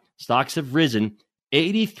 1925, stocks have risen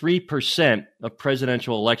 83% of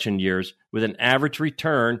presidential election years with an average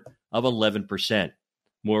return of 11%.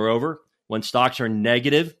 Moreover, when stocks are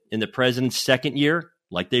negative in the president's second year,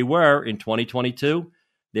 like they were in 2022,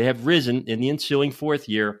 they have risen in the ensuing 4th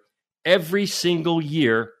year every single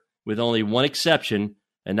year with only one exception,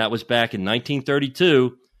 and that was back in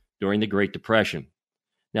 1932 during the Great Depression.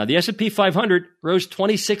 Now, the S&P 500 rose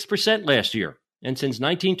 26% last year, and since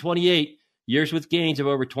 1928, years with gains of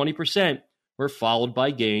over 20% were followed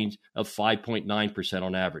by gains of 5.9%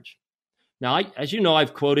 on average. Now, as you know,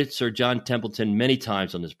 I've quoted Sir John Templeton many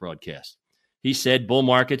times on this broadcast. He said bull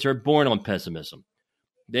markets are born on pessimism.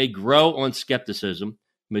 They grow on skepticism,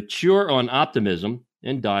 mature on optimism,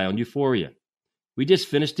 and die on euphoria. We just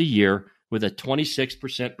finished a year with a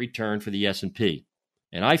 26% return for the S&P.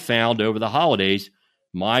 And I found over the holidays,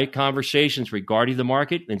 my conversations regarding the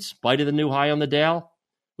market, in spite of the new high on the Dow,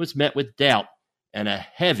 was met with doubt and a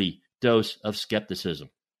heavy dose of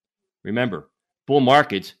skepticism. Remember, bull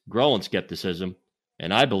markets grow on skepticism,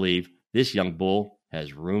 and I believe this young bull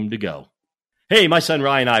has room to go. Hey, my son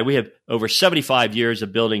Ryan and I, we have over 75 years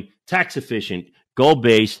of building tax-efficient,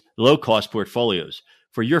 goal-based, low-cost portfolios.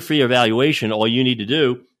 For your free evaluation, all you need to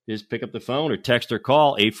do is pick up the phone or text or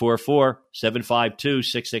call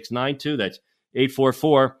 844-752-6692. That's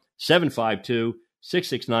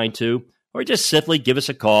 844-752-6692. Or just simply give us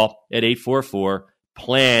a call at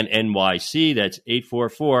 844-PLAN-NYC. That's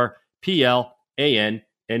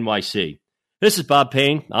 844-PLAN-NYC. This is Bob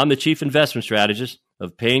Payne. I'm the Chief Investment Strategist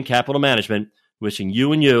of Payne Capital Management, wishing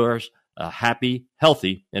you and yours a happy,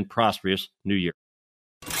 healthy, and prosperous New Year.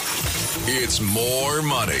 It's More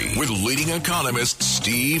Money with leading economist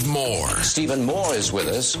Steve Moore. Stephen Moore is with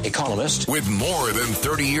us, economist. With more than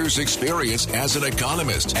 30 years experience as an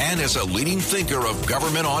economist and as a leading thinker of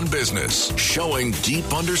government on business, showing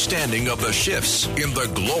deep understanding of the shifts in the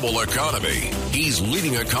global economy. He's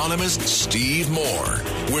leading economist Steve Moore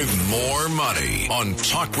with More Money on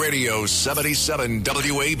Talk Radio 77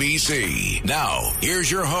 WABC. Now,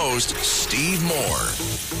 here's your host, Steve Moore.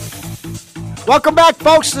 Welcome back,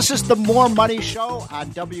 folks. This is the More Money Show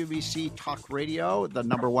on WBC Talk Radio, the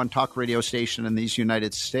number one talk radio station in these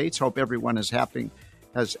United States. Hope everyone is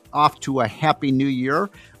off to a happy new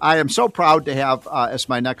year. I am so proud to have as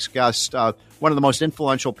my next guest one of the most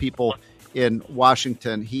influential people in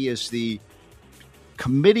Washington. He is the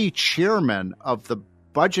committee chairman of the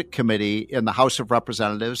Budget Committee in the House of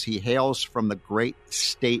Representatives. He hails from the great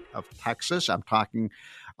state of Texas. I'm talking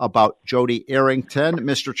about Jody Arrington.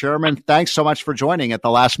 Mr. Chairman, thanks so much for joining at the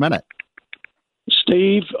last minute.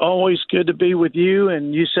 Steve, always good to be with you.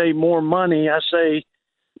 And you say more money. I say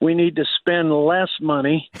we need to spend less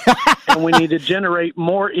money and we need to generate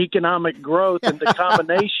more economic growth. And the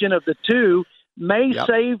combination of the two may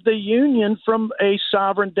save the union from a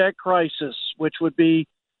sovereign debt crisis, which would be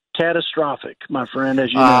catastrophic, my friend,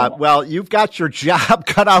 as you know. Well, you've got your job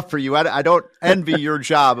cut out for you. I don't envy your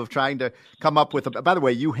job of trying to come up with by the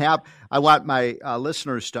way, I want my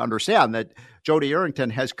listeners to understand that Jody Arrington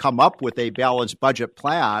has come up with a balanced budget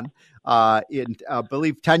plan in, I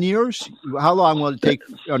believe, 10 years. How long will it take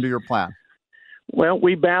under your plan? Well,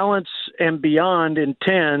 we balance and beyond in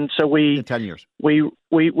 10. So in 10 years. We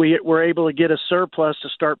were able to get a surplus to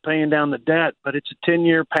start paying down the debt, but it's a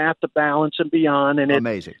 10-year path to balance and beyond, and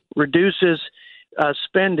Amazing. It reduces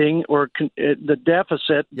spending or the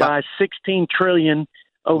deficit by $16 trillion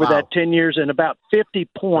over that 10 years, and about 50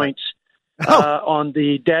 points on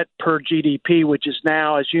the debt per GDP, which is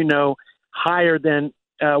now, as you know, higher than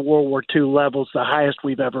World War II levels, the highest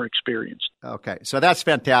we've ever experienced. Okay, so that's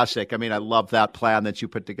fantastic. I mean, I love that plan that you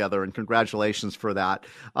put together, and congratulations for that.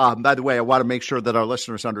 By the way, I want to make sure that our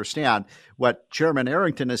listeners understand what Chairman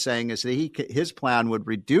Arrington is saying is that his plan would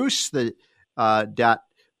reduce the debt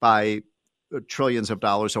by trillions of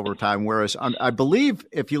dollars over time, whereas I believe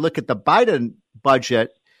if you look at the Biden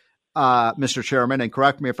budget, Mr. Chairman, and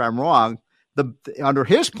correct me if I'm wrong, under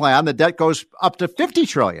his plan, the debt goes up to $50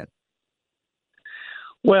 trillion.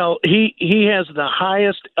 Well, he has the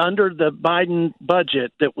highest under the Biden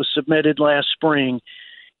budget that was submitted last spring.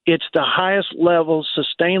 It's the highest levels,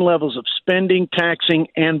 sustained levels of spending, taxing,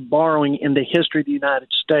 and borrowing in the history of the United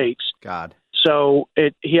States. God. So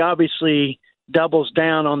he obviously doubles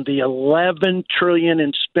down on the $11 trillion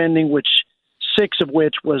in spending, which $6 of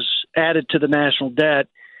which was added to the national debt,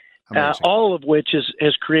 all of which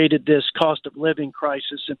has created this cost of living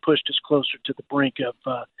crisis and pushed us closer to the brink of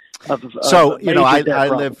so, you know, I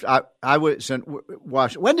was in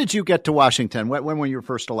Washington. When did you get to Washington? When were you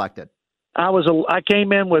first elected? I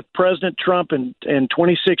came in with President Trump in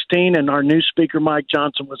 2016, and our new speaker, Mike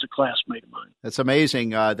Johnson, was a classmate of mine. It's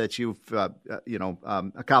amazing that you've,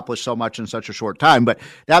 accomplished so much in such a short time. But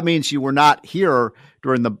that means you were not here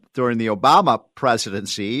during the Obama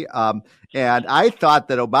presidency. And I thought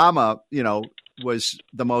that Obama, was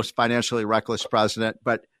the most financially reckless president,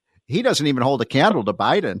 but he doesn't even hold a candle to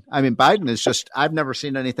Biden. I mean, Biden is just, I've never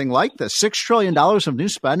seen anything like this. $6 trillion of new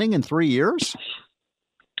spending in 3 years.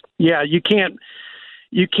 Yeah, you can't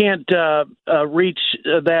reach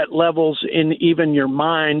that levels in even your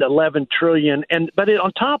mind, 11 trillion. But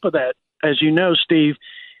on top of that, as you know, Steve,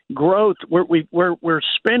 growth, we're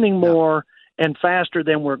spending more and faster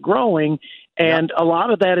than we're growing. And a lot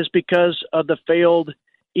of that is because of the failed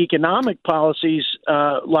economic policies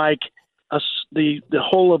like the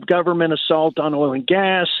whole of government assault on oil and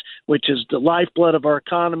gas, which is the lifeblood of our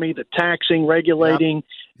economy, the taxing, regulating,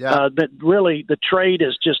 that really the trade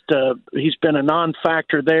is just, he's been a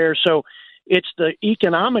non-factor there. So it's the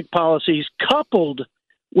economic policies coupled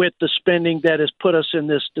with the spending that has put us in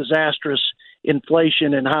this disastrous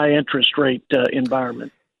inflation and high interest rate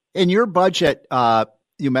environment. In your budget,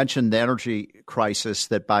 you mentioned the energy crisis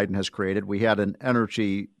that Biden has created. We had an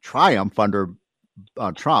energy triumph under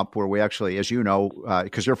Trump, where we actually, as you know,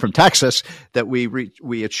 because you're from Texas, that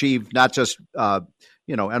we achieved not just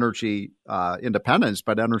energy independence,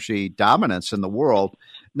 but energy dominance in the world.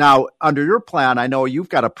 Now, under your plan, I know you've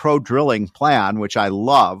got a pro-drilling plan, which I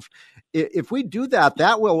love. If we do that,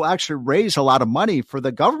 that will actually raise a lot of money for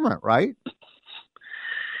the government, right?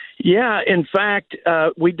 Yeah, in fact,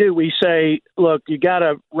 we do. We say, look, you got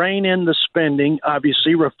to rein in the spending,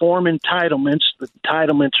 obviously, reform entitlements. The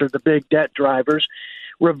entitlements are the big debt drivers.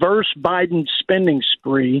 Reverse Biden's spending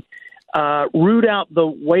spree. Root out the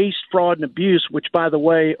waste, fraud, and abuse, which, by the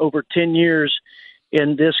way, over 10 years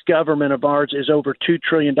in this government of ours is over $2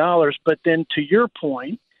 trillion. But then to your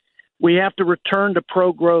point, we have to return to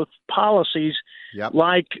pro-growth policies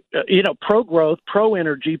like, pro-growth,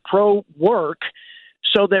 pro-energy, pro-work,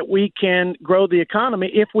 so that we can grow the economy.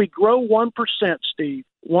 If we grow 1%, Steve,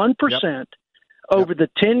 1% over the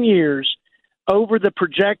 10 years, over the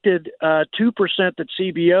projected 2% that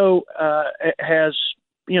CBO has,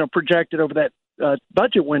 projected over that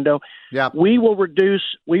budget window, we will reduce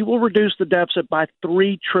the deficit by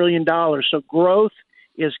 $3 trillion. So growth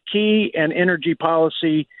is key, and energy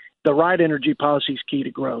policy, the right energy policy, is key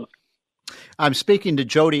to growth. I'm speaking to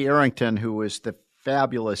Jody Arrington, who is the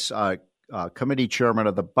fabulous committee chairman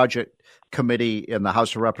of the Budget Committee in the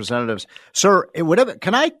House of Representatives. Sir,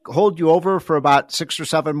 can I hold you over for about 6 or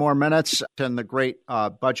 7 more minutes? And the great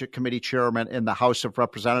Budget Committee chairman in the House of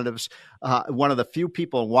Representatives, one of the few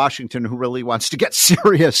people in Washington who really wants to get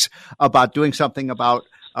serious about doing something about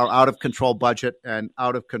our out-of-control budget and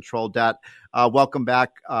out-of-control debt. Welcome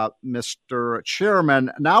back, Mr.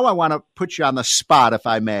 Chairman. Now I want to put you on the spot, if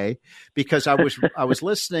I may, because I was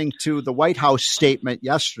listening to the White House statement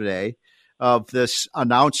yesterday of this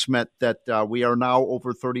announcement that we are now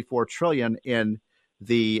over $34 trillion in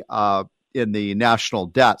the national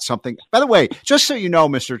debt. Something, by the way, just so you know,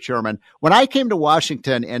 Mr. Chairman, when I came to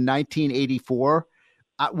Washington in 1984,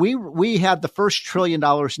 we had the first $1 trillion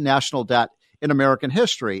national debt in American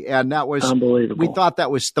history, and that was unbelievable. We thought that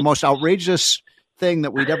was the most outrageous thing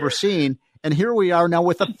that we'd ever seen, and here we are now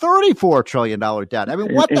with a $34 trillion debt. I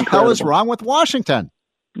mean, what the hell is wrong with Washington?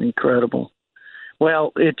 Incredible.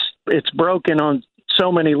 Well, it's broken on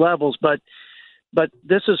so many levels, but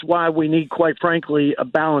this is why we need, quite frankly, a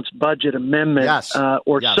balanced budget amendment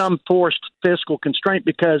or some forced fiscal constraint.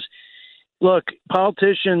 Because, look,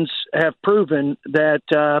 politicians have proven that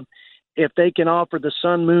if they can offer the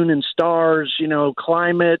sun, moon, and stars,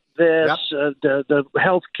 climate, the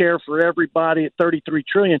health care for everybody at $33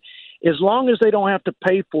 trillion, as long as they don't have to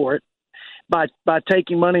pay for it by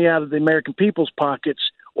taking money out of the American people's pockets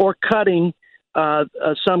or cutting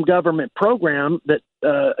some government program that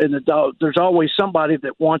there's always somebody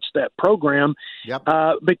that wants that program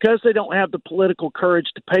because they don't have the political courage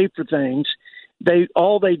to pay for things.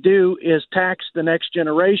 All they do is tax the next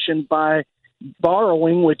generation by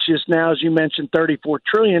borrowing, which is now, as you mentioned, $34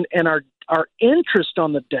 trillion, and our interest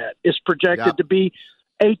on the debt is projected to be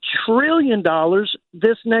 $1 trillion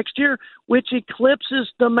this next year, which eclipses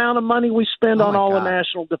the amount of money we spend on all the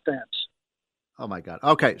national defense. Oh my God.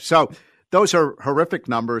 Okay, so those are horrific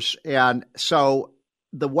numbers. And so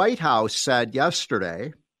the White House said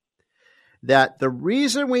yesterday that the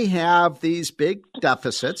reason we have these big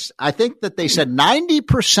deficits, I think that they said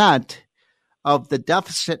 90% of the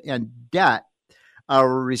deficit and debt are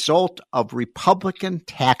a result of Republican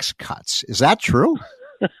tax cuts. Is that true?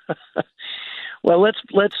 Well, let's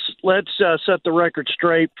set the record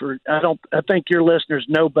straight. I think your listeners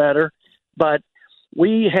know better, but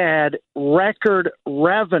we had record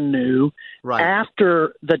revenue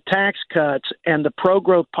after the tax cuts and the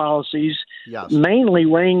pro-growth policies, mainly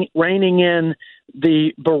reining in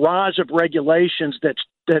the barrage of regulations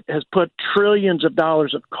that has put trillions of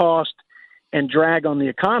dollars of cost and drag on the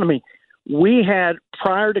economy. We had,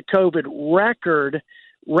 prior to COVID, record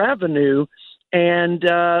revenue, and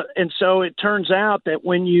so it turns out that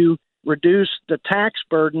when you reduce the tax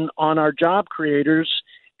burden on our job creators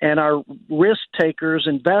and our risk takers,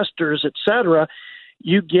 investors, et cetera,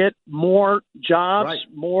 you get more jobs,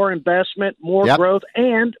 more investment, more growth,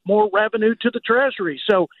 and more revenue to the Treasury.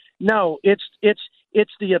 So, no, it's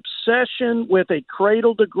the obsession with a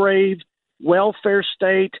cradle-to-grave welfare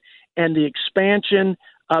state and the expansion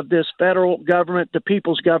of this federal government, the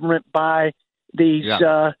people's government, by these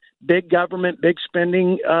big government, big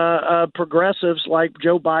spending progressives like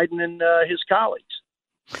Joe Biden and his colleagues.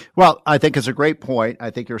 Well, I think it's a great point.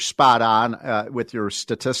 I think you're spot on with your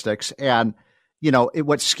statistics. And,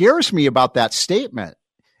 what scares me about that statement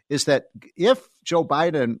is that if Joe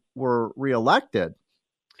Biden were reelected,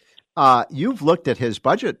 you've looked at his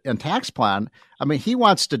budget and tax plan. I mean, he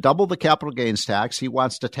wants to double the capital gains tax. He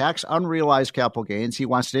wants to tax unrealized capital gains. He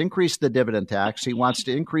wants to increase the dividend tax. He wants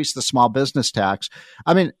to increase the small business tax.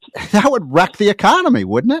 I mean, that would wreck the economy,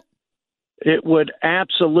 wouldn't it? It would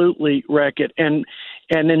absolutely wreck it. And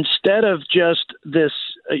instead of just this,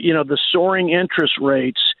 the soaring interest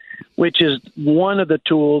rates, which is one of the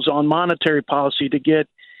tools on monetary policy to get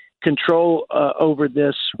control over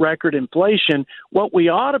this record inflation, what we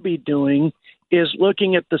ought to be doing is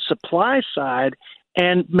looking at the supply side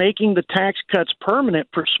and making the tax cuts permanent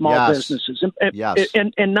for small businesses.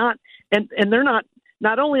 And they're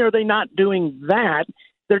not only are they not doing that,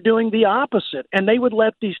 they're doing the opposite. And they would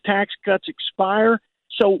let these tax cuts expire,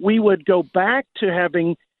 so we would go back to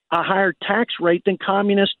having a higher tax rate than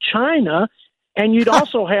communist China, and you'd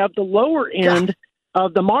also have the lower end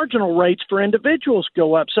of the marginal rates for individuals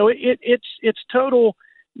go up. So it's total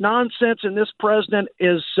nonsense, and this president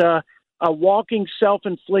is a walking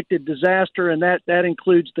self-inflicted disaster, and that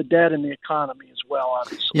includes the debt and the economy as well,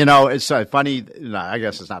 obviously. It's funny. I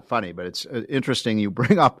guess it's not funny, but it's interesting. You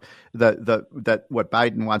bring up that what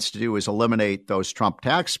Biden wants to do is eliminate those Trump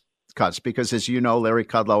tax cuts, because, as you know, Larry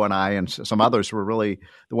Kudlow and I and some others were really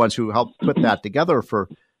the ones who helped put that together for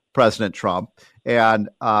President Trump. And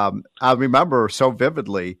I remember so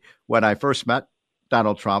vividly when I first met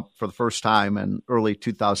Donald Trump for the first time in early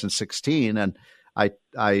 2016, and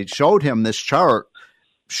I showed him this chart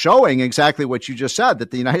showing exactly what you just said,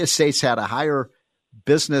 that the United States had a higher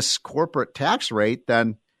business corporate tax rate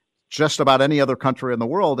than just about any other country in the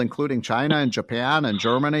world, including China and Japan and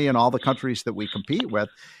Germany and all the countries that we compete with.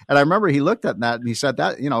 And I remember he looked at that and he said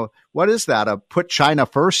that, what is that, a put China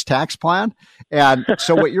first tax plan? And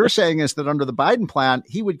so what you're saying is that under the Biden plan,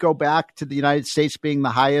 he would go back to the United States being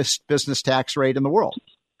the highest business tax rate in the world.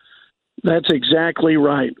 That's exactly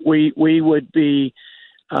right. We would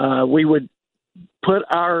put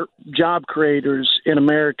our job creators in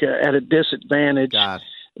America at a disadvantage. God.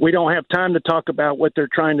 We don't have time to talk about what they're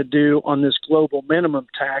trying to do on this global minimum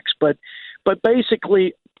tax, but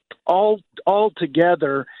basically all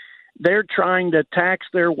together, they're trying to tax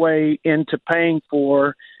their way into paying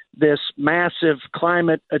for this massive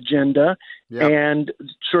climate agenda and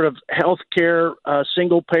sort of healthcare,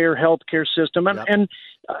 single-payer healthcare system,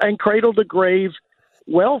 and cradle to grave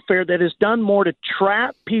welfare that has done more to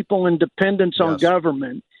trap people in dependence on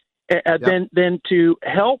government than to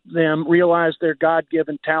help them realize their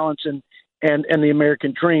God-given talents and the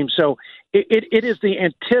American dream. So it is the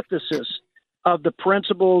antithesis of the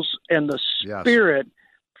principles and the spirit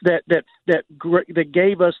that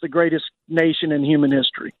gave us the greatest nation in human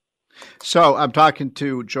history. So I'm talking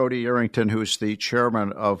to Jody Arrington, who's the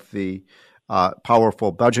chairman of the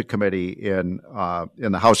powerful Budget Committee in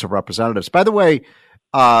the House of Representatives. By the way,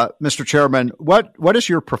 Mr. Chairman, what is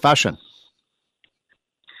your profession?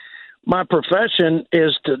 My profession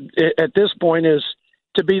is at this point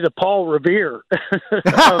to be the Paul Revere.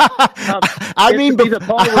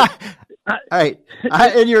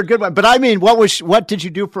 And you're a good one. But I mean, what did you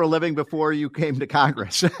do for a living before you came to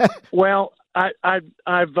Congress? Well, I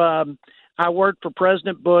worked for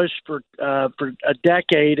President Bush for a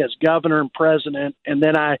decade as governor and president, and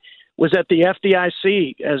then I was at the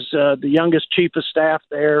FDIC as the youngest chief of staff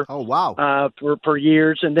there. Oh, wow! For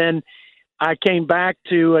years, and then I came back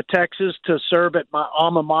to Texas to serve at my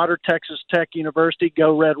alma mater, Texas Tech University.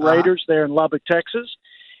 Go Red Raiders! There in Lubbock, Texas,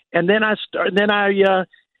 and then I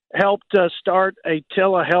helped start a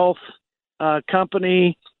telehealth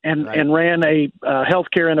company and ran a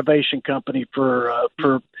healthcare innovation company for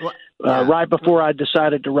right before I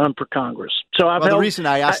decided to run for Congress. So the reason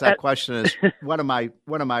I asked that question is one of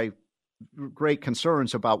my great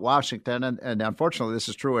concerns about Washington, and unfortunately this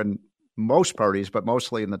is true in most parties, but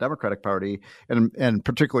mostly in the Democratic Party, and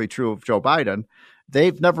particularly true of Joe Biden.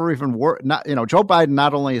 They've never even worked. Joe Biden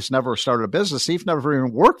not only has never started a business, he's never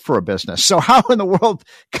even worked for a business. So how in the world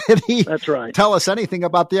can he tell us anything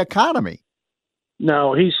about the economy?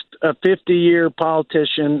 No, he's a 50-year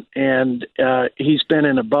politician, and he's been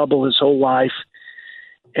in a bubble his whole life.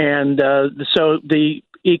 And so the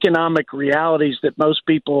economic realities that most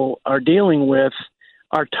people are dealing with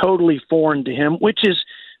are totally foreign to him, which is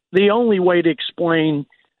the only way to explain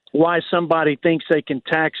why somebody thinks they can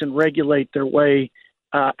tax and regulate their way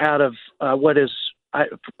out of what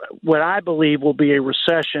I believe will be a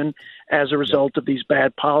recession as a result of these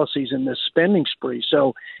bad policies and this spending spree.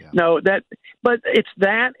 So, but it's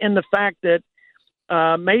that and the fact that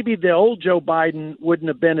maybe the old Joe Biden wouldn't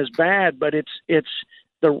have been as bad, but it's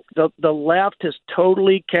the left has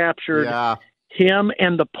totally captured him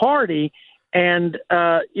and the party. And,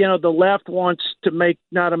 the left wants to make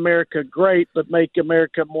not America great, but make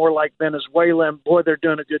America more like Venezuela. And, boy, they're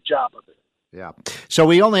doing a good job of it. Yeah. So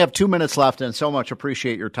we only have 2 minutes left, and so much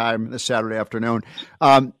appreciate your time this Saturday afternoon.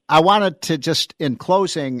 I wanted to just, in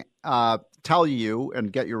closing, tell you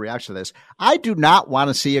and get your reaction to this. I do not want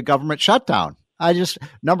to see a government shutdown.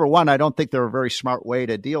 Number one, I don't think they're a very smart way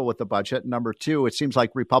to deal with the budget. Number two, it seems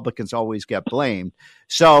like Republicans always get blamed.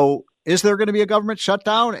 So is there going to be a government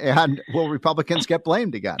shutdown, and will Republicans get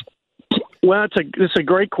blamed again? Well, it's a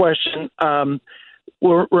great question.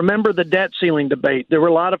 Remember the debt ceiling debate. There were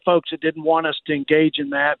a lot of folks that didn't want us to engage in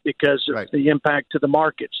that because of the impact to the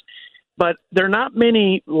markets. But there are not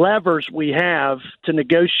many levers we have to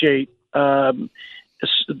negotiate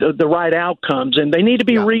the right outcomes, and they need to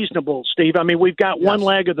be reasonable, Steve. I mean, we've got one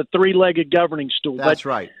leg of the three-legged governing stool. That's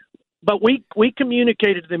right. But we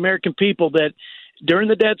communicated to the American people that during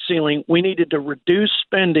the debt ceiling, we needed to reduce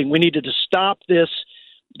spending. We needed to stop this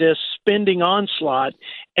spending onslaught,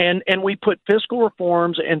 and we put fiscal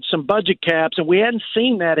reforms and some budget caps, and we hadn't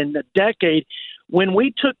seen that in a decade. When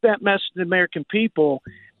we took that message to the American people,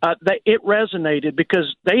 it resonated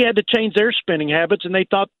because they had to change their spending habits, and they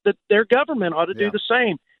thought that their government ought to do the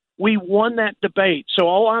same. We won that debate. So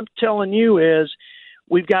all I'm telling you is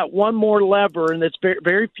we've got one more lever, and it's very,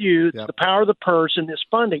 very few. It's the power of the purse and this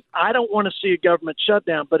funding. I don't want to see a government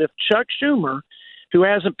shutdown, but if Chuck Schumer, who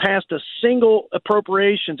hasn't passed a single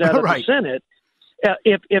appropriations out of the Senate,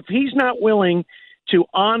 if he's not willing to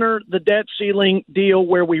honor the debt ceiling deal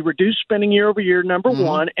where we reduce spending year over year, number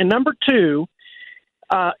one, and number two,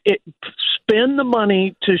 spend the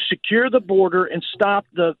money to secure the border and stop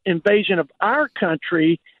the invasion of our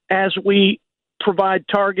country as we provide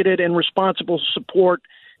targeted and responsible support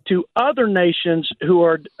to other nations who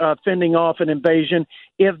are fending off an invasion.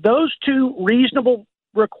 If those two reasonable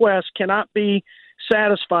requests cannot be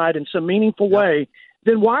satisfied in some meaningful way,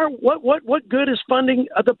 then what good is funding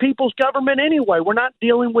the people's government anyway? We're not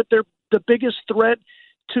dealing with the biggest threat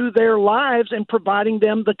to their lives and providing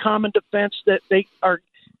them the common defense that they are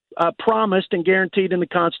promised and guaranteed in the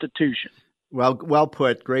Constitution. Well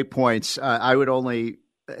put. Great points. I would only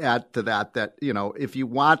add to that, if you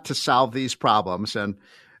want to solve these problems, and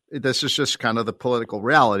this is just kind of the political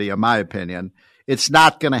reality, in my opinion, it's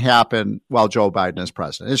not going to happen while Joe Biden is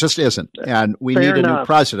president. It just isn't. And we need a new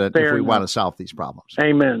president if we want to solve these problems.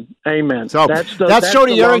 Amen. So that's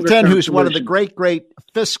Jody Arrington, who's one of the great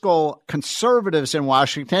fiscal conservatives in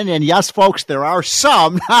Washington. And yes, folks, there are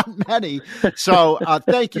some, not many. So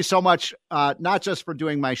thank you so much, not just for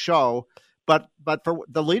doing my show, but for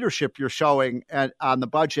the leadership you're showing on the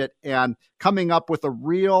budget and coming up with a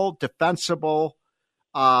real defensible,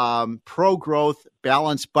 pro-growth,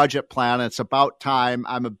 balanced budget plan. It's about time.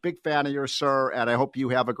 I'm a big fan of yours, sir, and I hope you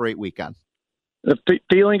have a great weekend. The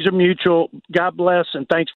feelings are mutual. God bless, and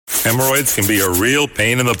thanks. Hemorrhoids can be a real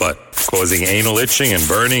pain in the butt, causing anal itching and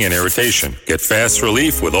burning and irritation. Get fast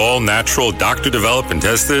relief with all natural, doctor-developed and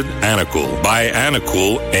tested Anacool. Buy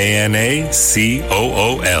Anacool, ANACOOL,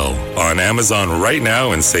 on Amazon right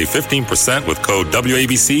now and save 15% with code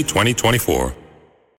WABC2024.